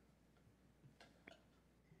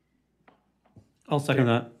 I'll second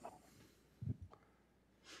that.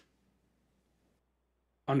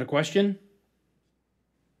 On the question?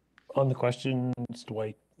 On the questions,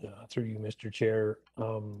 Dwight, through you, Mr. Chair,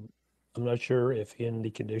 I'm not sure if in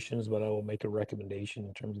the conditions, but I will make a recommendation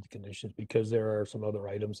in terms of the conditions because there are some other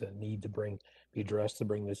items that need to be addressed to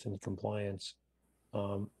bring this into compliance.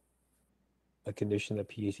 A condition that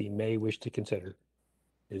PAC may wish to consider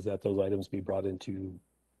is that those items be brought into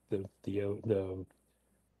the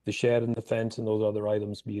shed and the fence and those other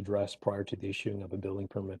items be addressed prior to the issuing of a building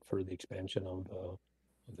permit for the expansion of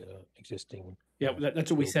the existing. Yeah,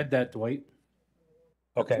 that's what we said that, Dwight.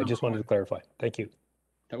 Okay, I just wanted to clarify. Thank you.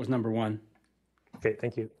 That was number 1. Okay,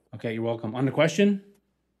 thank you. Okay, you're welcome. On the question?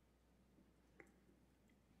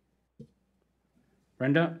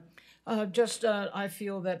 Brenda? I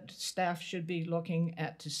feel that staff should be looking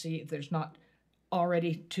at to see if there's not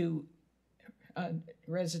already 2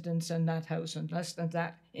 residents in that house, and less than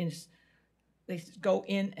that is, they go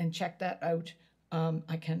in and check that out.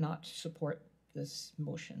 I cannot support this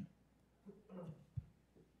motion.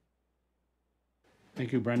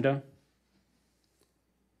 Thank you, Brenda.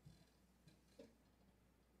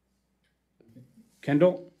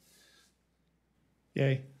 Kendall?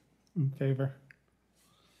 Yay, in favor.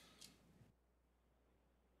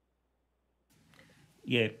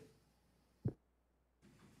 Yeah.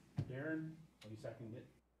 Darren? Oh, he's seconded it.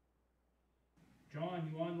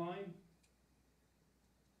 John, you online?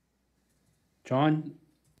 John?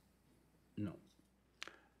 No.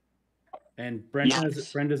 And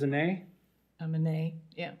Brenda's a nay? I'm a nay,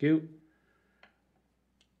 yeah. Thank you.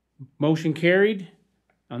 Motion carried.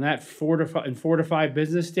 On that, in 4 to 5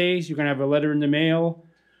 business days, you're gonna have a letter in the mail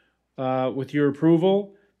with your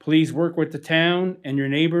approval. Please work with the town and your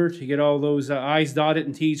neighbor to get all those I's dotted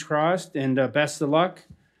and T's crossed, and best of luck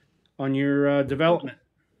on your development.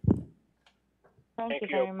 Thank you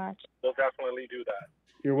very much. We'll definitely do that.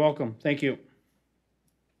 You're welcome. Thank you.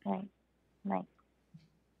 Right. Right.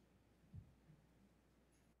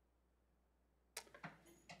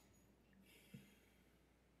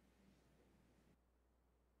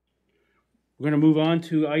 We're going to move on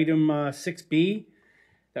to item 6B.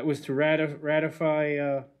 That was to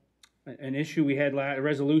ratify an issue we had, a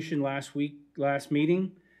resolution last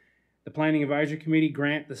meeting. The Planning Advisory Committee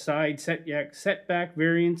grant the side setback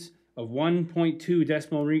variance of 1.2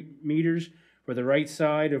 decimal meters for the right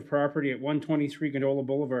side of property at 123 Gondola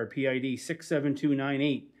Boulevard, PID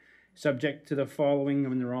 67298, subject to the following.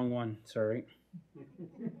 I'm in the wrong one, sorry.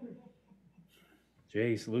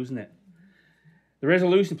 Jeez, losing it. The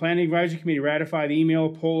resolution, Planning Advisory Committee ratify the email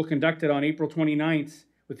poll conducted on April 29th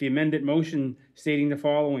with the amended motion stating the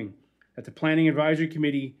following: that the Planning Advisory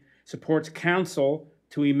Committee supports council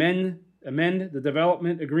to amend the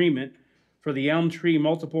development agreement for the Elm Tree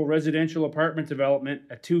multiple residential apartment development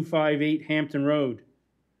at 258 Hampton Road.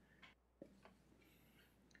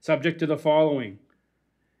 Subject to the following: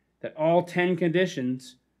 that all 10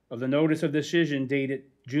 conditions of the notice of decision dated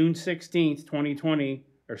June 16th, 2020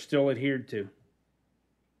 are still adhered to.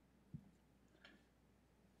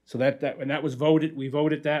 So that was voted. We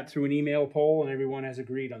voted that through an email poll, and everyone has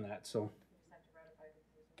agreed on that. So,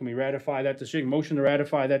 can we ratify that decision? Motion to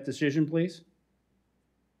ratify that decision, please.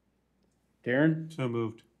 Darren? So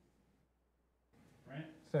moved.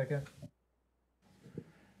 Second.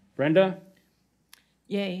 Brenda?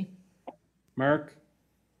 Yay. Mark?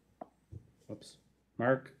 Whoops.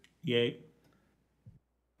 Mark? Yay.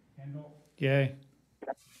 Kendall? Yay.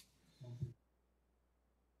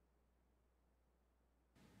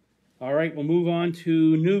 All right, we'll move on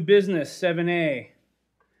to new business, 7A.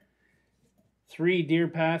 3 Deer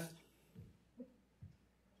Path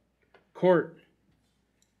Court.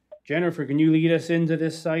 Jennifer, can you lead us into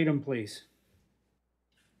this item, please?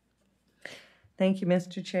 Thank you,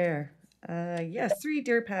 Mr. Chair. Yes, 3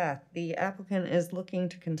 Deer Path. The applicant is looking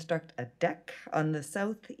to construct a deck on the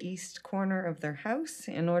southeast corner of their house.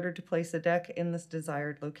 In order to place a deck in this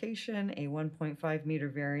desired location, a 1.5 meter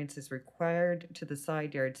variance is required to the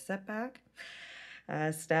side yard setback.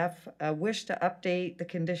 Staff wish to update the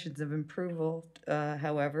conditions of approval,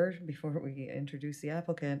 however, before we introduce the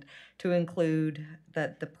applicant, to include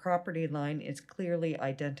that the property line is clearly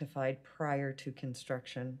identified prior to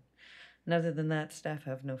construction. And other than that, staff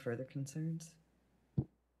have no further concerns.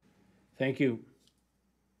 Thank you.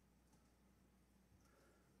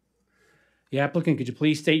 The applicant, could you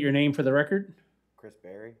please state your name for the record? Chris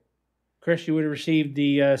Berry. Chris, you would have received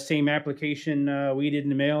the same application we did in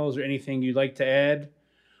the mail. Is there anything you'd like to add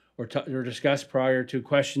or discuss prior to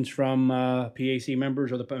questions from PAC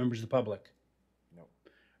members or the members of the public? No.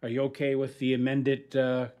 Are you okay with the amended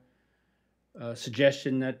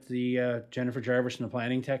suggestion that the Jennifer Jarvis and the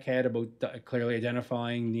planning tech had about clearly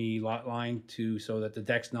identifying the lot line so that the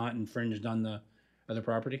deck's not infringed on the other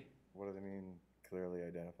property? What do they mean clearly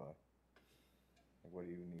identify? Like, what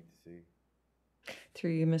do you need to see?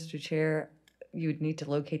 Through you, Mr. Chair, you would need to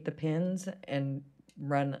locate the pins and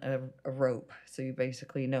run a rope. So you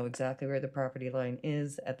basically know exactly where the property line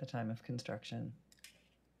is at the time of construction.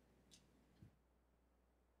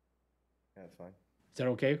 Yeah, that's fine. Is that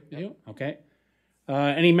okay with you? Okay.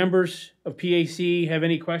 Any members of PAC have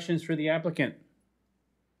any questions for the applicant?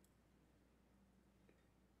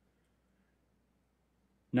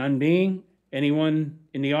 None being. Anyone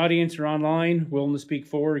in the audience or online willing to speak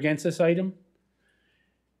for or against this item?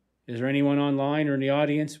 Is there anyone online or in the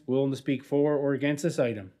audience willing to speak for or against this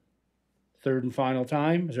item? Third and final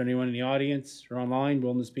time. Is there anyone in the audience or online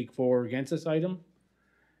willing to speak for or against this item?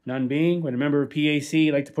 None being. Would a member of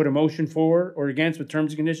PAC like to put a motion for or against with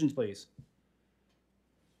terms and conditions, please?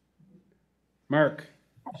 Mark.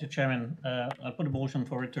 Mr. Chairman, I'll put a motion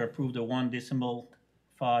forward to approve the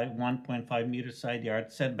 1.5 meter side yard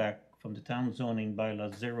setback from the town zoning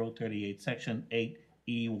bylaw 038, section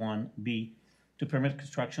 8E1B to permit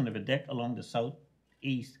construction of a deck along the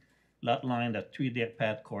southeast lot line at 3 Deer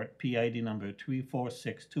Path Court, PID number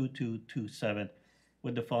 3462227,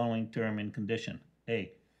 with the following term and condition.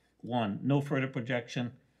 A. 1. No further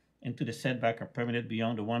projection into the setback are permitted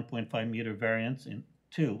beyond the 1.5 meter variance. And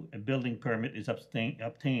 2, a building permit is obtained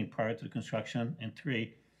prior to the construction. And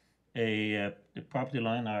 3, the property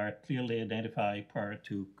line are clearly identified prior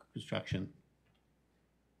to construction.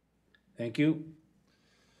 Thank you.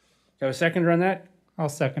 Have a seconder on that? I'll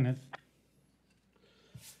second it.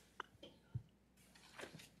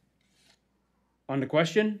 On the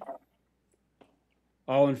question?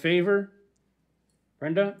 All in favor?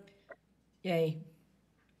 Brenda? Yay.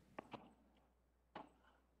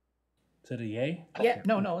 Is it a yay? Yeah,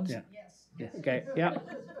 no, it's, Yeah. yes. Okay, yeah,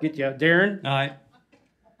 get ya. Darren? Aye.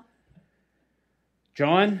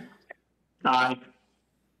 John? Aye.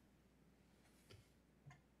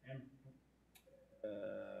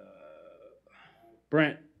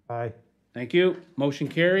 Brent? Aye. Thank you. Motion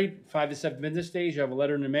carried. 5 to 7 business days. You have a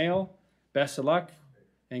letter in the mail. Best of luck,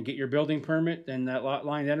 and get your building permit and that lot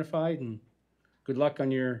line identified, and good luck on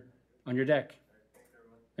your deck.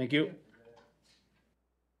 Thank you.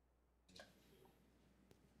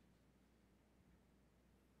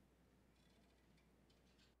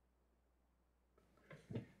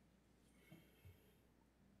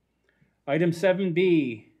 Item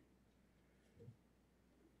 7B,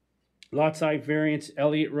 lot size variance,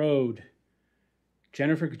 Elliott Road.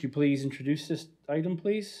 Jennifer, could you please introduce this item,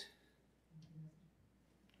 please?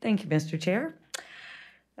 Thank you, Mr. Chair.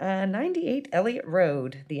 98 Elliott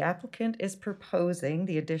Road. The applicant is proposing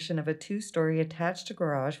the addition of a 2-story attached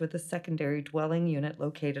garage with a secondary dwelling unit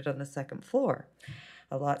located on the 2nd floor.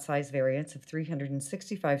 A lot size variance of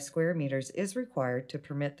 365 square meters is required to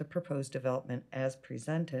permit the proposed development as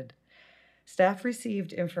presented. Staff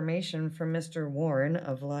received information from Mr. Warren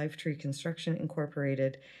of Live Tree Construction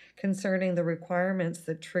Incorporated concerning the requirements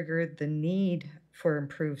that triggered the need for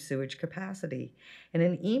improved sewage capacity. In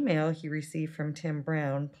an email he received from Tim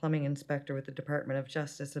Brown, plumbing inspector with the Department of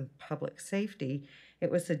Justice and Public Safety,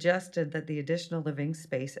 it was suggested that the additional living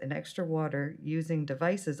space and extra water using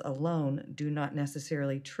devices alone do not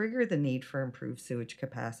necessarily trigger the need for improved sewage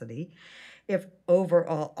capacity if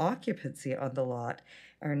overall occupancy on the lot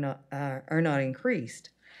are not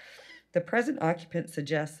increased. The present occupant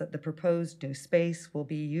suggests that the proposed new space will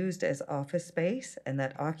be used as office space and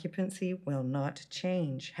that occupancy will not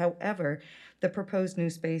change. However, the proposed new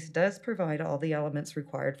space does provide all the elements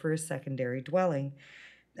required for a secondary dwelling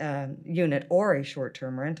unit or a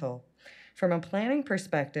short-term rental. From a planning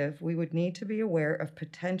perspective, we would need to be aware of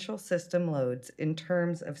potential system loads in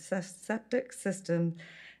terms of septic system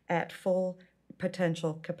at full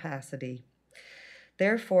potential capacity.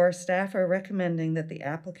 Therefore, staff are recommending that the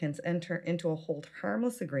applicants enter into a hold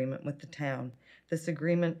harmless agreement with the town. This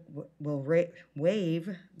agreement will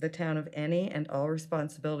waive the town of any and all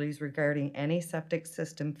responsibilities regarding any septic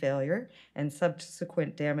system failure and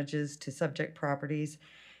subsequent damages to subject properties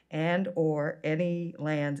and or any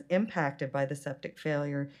lands impacted by the septic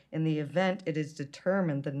failure in the event it is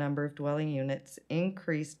determined the number of dwelling units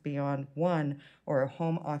increased beyond 1 or a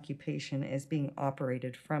home occupation is being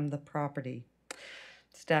operated from the property.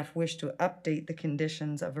 Staff wish to update the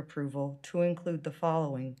conditions of approval to include the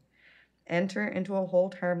following. Enter into a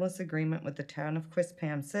hold harmless agreement with the town of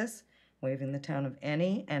Quispamsis, waiving the town of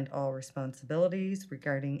any and all responsibilities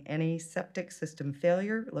regarding any septic system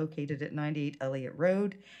failure located at 98 Elliott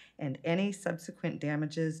Road and any subsequent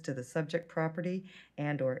damages to the subject property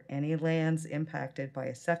and or any lands impacted by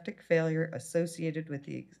a septic failure associated with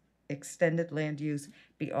the extended land use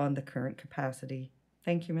beyond the current capacity.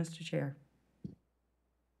 Thank you, Mr. Chair.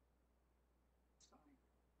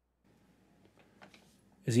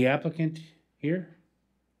 Is the applicant here?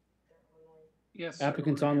 Yes.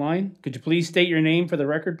 Applicant's online. Could you please state your name for the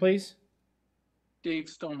record, please? Dave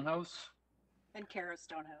Stonehouse. And Kara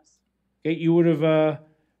Stonehouse. Okay, you would have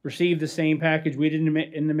received the same package we did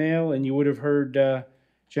in the mail, and you would have heard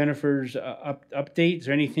Jennifer's update. Is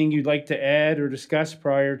there anything you'd like to add or discuss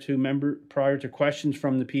prior to questions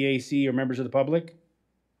from the PAC or members of the public?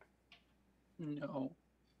 No.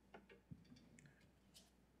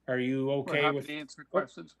 Are you okay We're happy with? to answer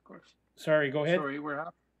questions, of course. Sorry, go ahead. Sorry,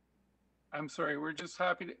 I'm sorry. We're just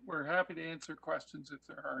happy to answer questions if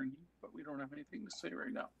there are any, but we don't have anything to say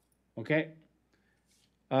right now. Okay.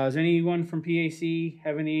 Does anyone from PAC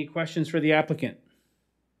have any questions for the applicant?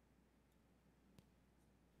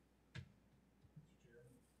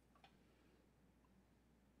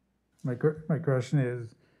 My question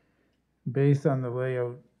is, based on the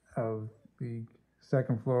layout of the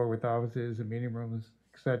 2nd floor with offices and meeting rooms,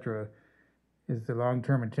 etc., is the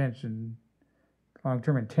long-term intention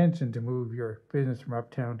to move your business from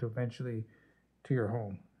uptown to eventually to your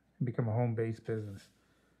home and become a home-based business?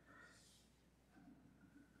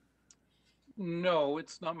 No,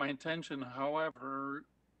 it's not my intention. However,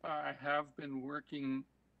 I have been working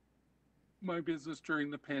my business during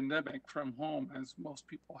the pandemic from home, as most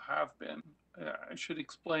people have been. I should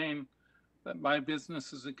explain that my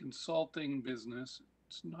business is a consulting business.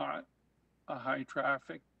 It's not a high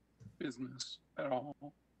traffic business at all.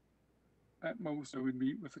 At most, I would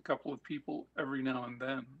meet with a couple of people every now and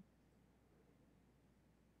then.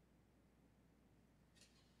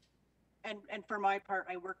 And for my part,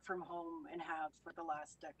 I work from home and have for the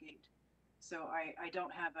last decade. So I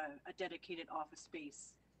don't have a dedicated office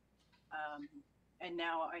space. And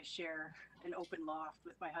now I share an open loft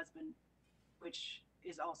with my husband, which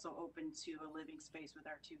is also open to a living space with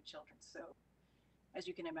our two children. So as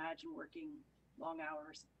you can imagine, working long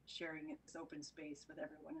hours, sharing this open space with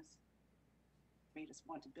everyone has made us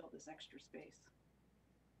want to build this extra space.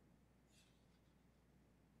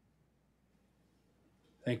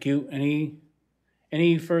 Thank you.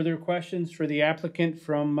 Any further questions for the applicant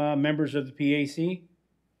from members of the PAC?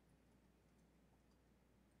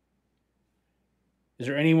 Is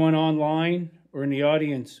there anyone online or in the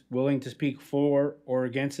audience willing to speak for or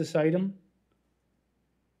against this item?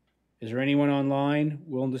 Is there anyone online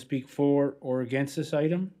willing to speak for or against this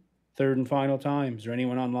item? Third and final time, is there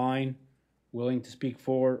anyone online willing to speak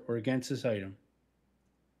for or against this item?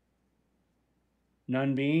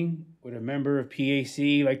 None being, would a member of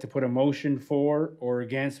PAC like to put a motion for or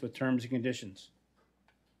against with terms and conditions?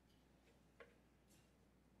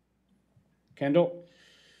 Kendall?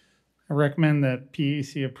 I recommend that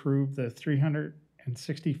PAC approve the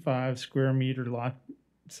 365 square meter lot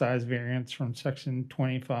size variance from section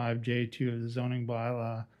 25J2 of the zoning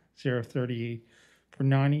bylaw 038 for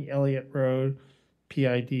 90 Elliott Road,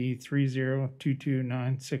 PID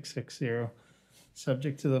 30229660,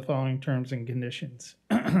 subject to the following terms and conditions.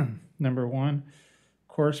 Number one,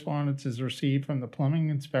 correspondence is received from the plumbing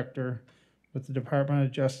inspector with the Department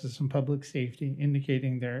of Justice and Public Safety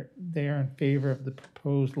indicating they are in favor of the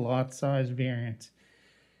proposed lot size variance.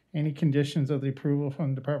 Any conditions of the approval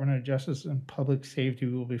from the Department of Justice and Public Safety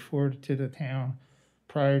will be forwarded to the town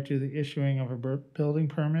prior to the issuing of a building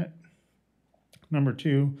permit. Number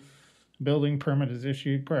two, a building permit is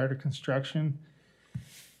issued prior to construction.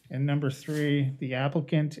 And number three, the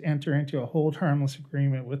applicant enter into a hold harmless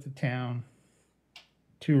agreement with the town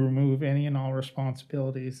to remove any and all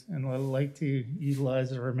responsibilities, and I'd like to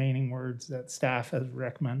utilize the remaining words that staff has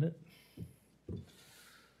recommended.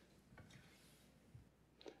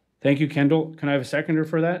 Thank you, Kendall. Can I have a seconder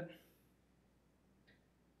for that?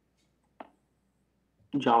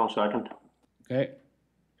 John will second. Okay.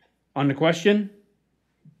 On the question?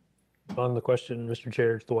 On the question, Mr.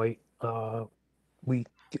 Chair, it's Dwight, we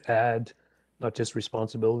add not just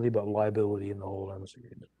responsibility, but liability in the whole harmless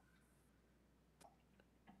agreement.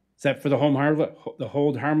 Is that for the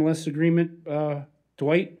hold harmless agreement,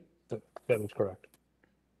 Dwight? That is correct.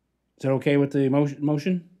 Is that okay with the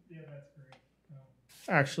motion? Yeah, that's great.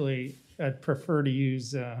 Actually, I'd prefer to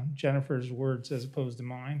use Jennifer's words as opposed to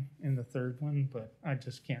mine in the third one, but I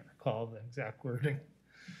just can't recall the exact wording.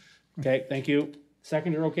 Okay, thank you.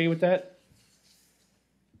 Seconder, okay with that?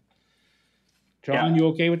 John, Yeah. you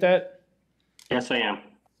okay with that? Yes, I am.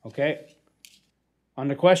 Okay. On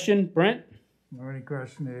the question, Brent? My only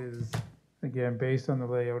question is, again, based on the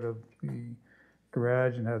layout of the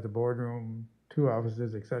garage and has the boardroom, 2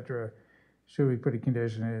 offices, etc., should we put a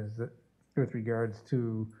condition is that with regards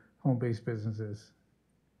to home-based businesses,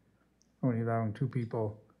 only allowing 2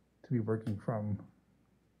 people to be working from,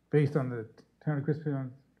 based on the town of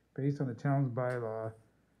Quispamsis, based on the town's bylaw,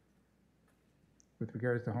 with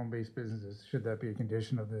regards to home-based businesses, should that be a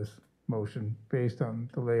condition of this motion based on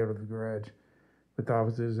the layout of the garage with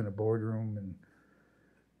offices and a boardroom? And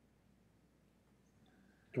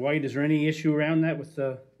Dwight, is there any issue around that with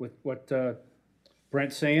what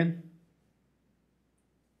Brent's saying?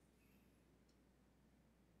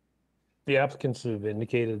 The applicants have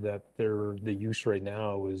indicated that the use right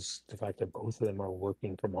now is the fact that both of them are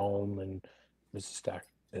working from home, and Mrs.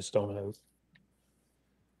 Stonehouse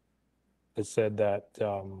has said that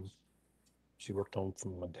she worked home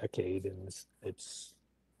from a decade, and it's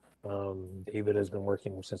David has been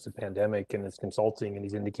working since the pandemic and is consulting, and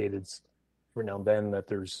he's indicated every now and then that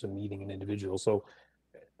there's a meeting an individual. So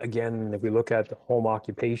again, if we look at the home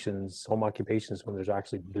occupations when there's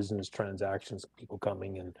actually business transactions, people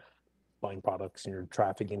coming and buying products, and your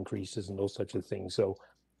traffic increases and those such of things. So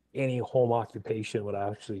any home occupation would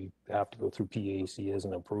actually have to go through PAC as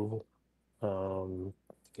an approval.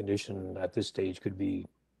 Condition at this stage could be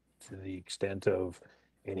to the extent of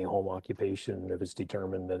any home occupation, if it's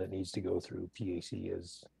determined that it needs to go through PAC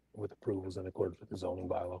as with approvals in accordance with the zoning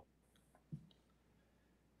bylaw.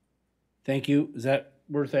 Thank you. Is that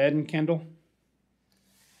worth adding, Kendall?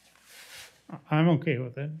 I'm okay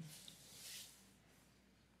with it.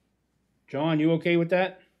 John, you okay with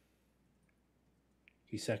that?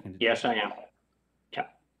 He seconded. Yes, I am. Yeah.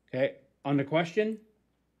 Okay, on the question?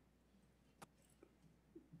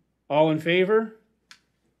 All in favor?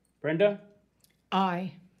 Brenda?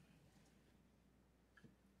 Aye.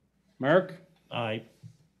 Mark? Aye.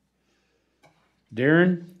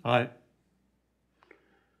 Darren? Aye.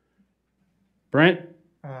 Brent?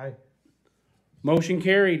 Aye. Motion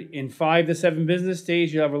carried. In 5 to 7 business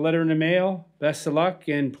days, you'll have a letter in the mail. Best of luck,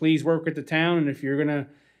 and please work with the town. And if you're gonna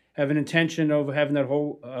have an intention of having that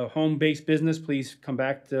whole home-based business, please come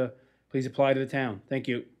back to, please apply to the town. Thank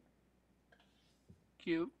you. Thank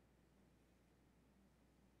you.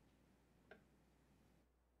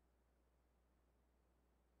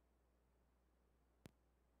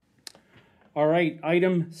 All right,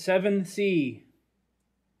 item 7C.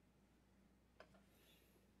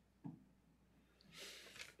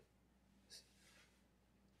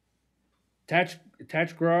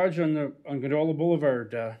 Attached garage on Gondola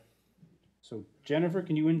Boulevard. So Jennifer,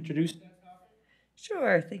 can you introduce?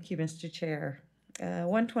 Sure, thank you, Mr. Chair.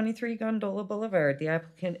 123 Gondola Boulevard. The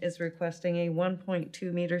applicant is requesting a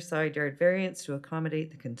 1.2 meter side yard variance to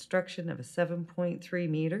accommodate the construction of a 7.3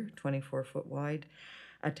 meter, 24-foot wide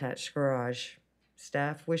attached garage.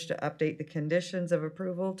 Staff wish to update the conditions of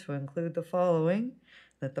approval to include the following: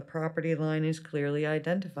 that the property line is clearly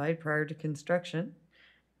identified prior to construction.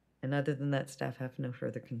 And other than that, staff have no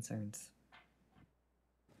further concerns.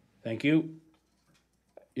 Thank you.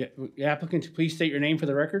 Yeah, applicant, please state your name for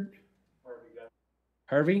the record.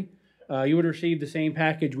 Harvey, you would receive the same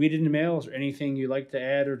package we did in the mail. Is there anything you'd like to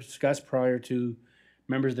add or discuss prior to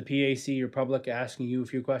members of the PAC or public asking you a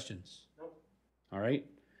few questions? Nope. All right.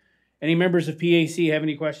 Any members of PAC have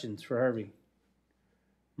any questions for Harvey?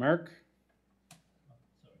 Mark?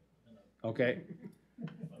 Okay.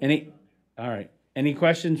 Any? All right. Any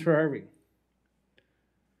questions for Harvey?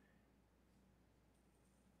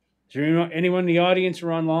 Is there anyone in the audience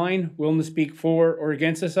or online willing to speak for or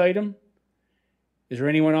against this item? Is there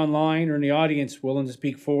anyone online or in the audience willing to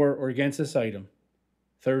speak for or against this item?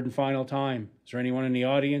 Third and final time. Is there anyone in the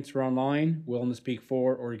audience or online willing to speak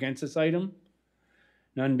for or against this item?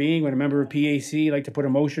 None being, would a member of PAC like to put a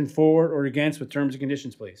motion for or against with terms and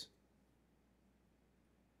conditions, please?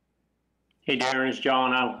 Hey, Darren, it's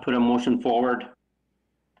John. I'll put a motion forward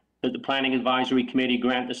that the Planning Advisory Committee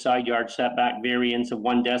grant the side yard setback variance of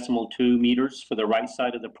 1.2 meters for the right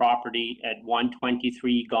side of the property at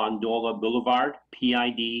 123 Gondola Boulevard,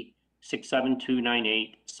 PID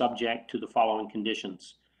 67298, subject to the following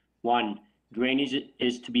conditions. 1, drainage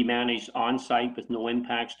is to be managed on-site with no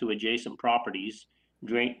impacts to adjacent properties.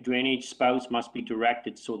 Drainage spouts must be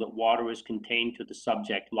directed so that water is contained to the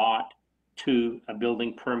subject lot. 2, a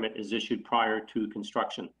building permit is issued prior to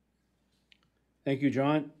construction. Thank you,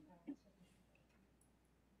 John.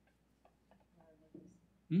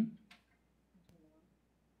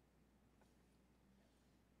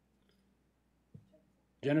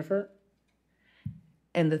 Jennifer?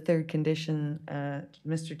 And the third condition,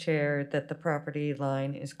 Mr. Chair, that the property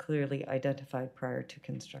line is clearly identified prior to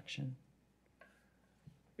construction.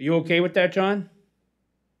 Are you okay with that, John?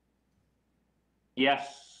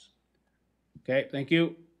 Yes. Okay, thank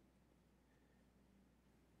you.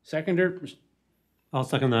 Seconder? I'll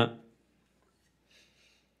second that.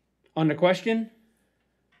 On the question?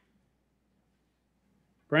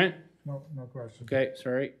 Brent? No question. Okay,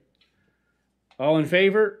 sorry. All in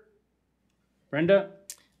favor? Brenda?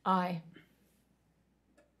 Aye.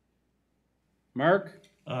 Mark?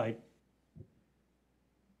 Aye.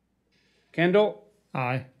 Kendall?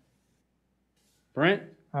 Aye. Brent?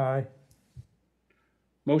 Aye.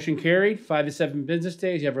 Motion carried. 5 to 7 business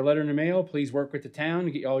days. You have a letter in the mail. Please work with the town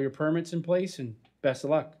to get all your permits in place, and best of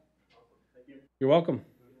luck. Thank you. You're welcome.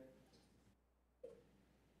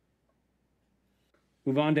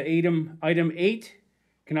 Move on to item 8.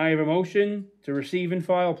 Can I have a motion to receive and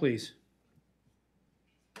file, please?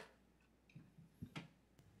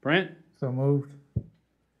 Brent? So moved.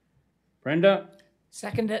 Brenda?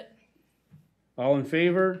 Second it. All in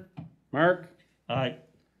favor? Mark? Aye.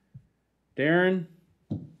 Darren?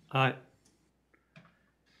 Aye.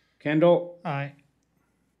 Kendall? Aye.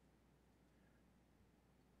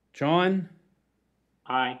 John?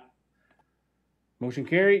 Aye. Motion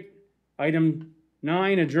carried. Item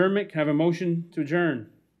 9, adjournment. Can I have a motion to adjourn?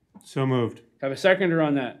 So moved. Have a seconder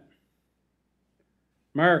on that.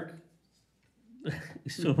 Mark?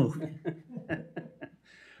 So moved.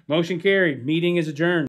 Motion carried. Meeting is adjourned.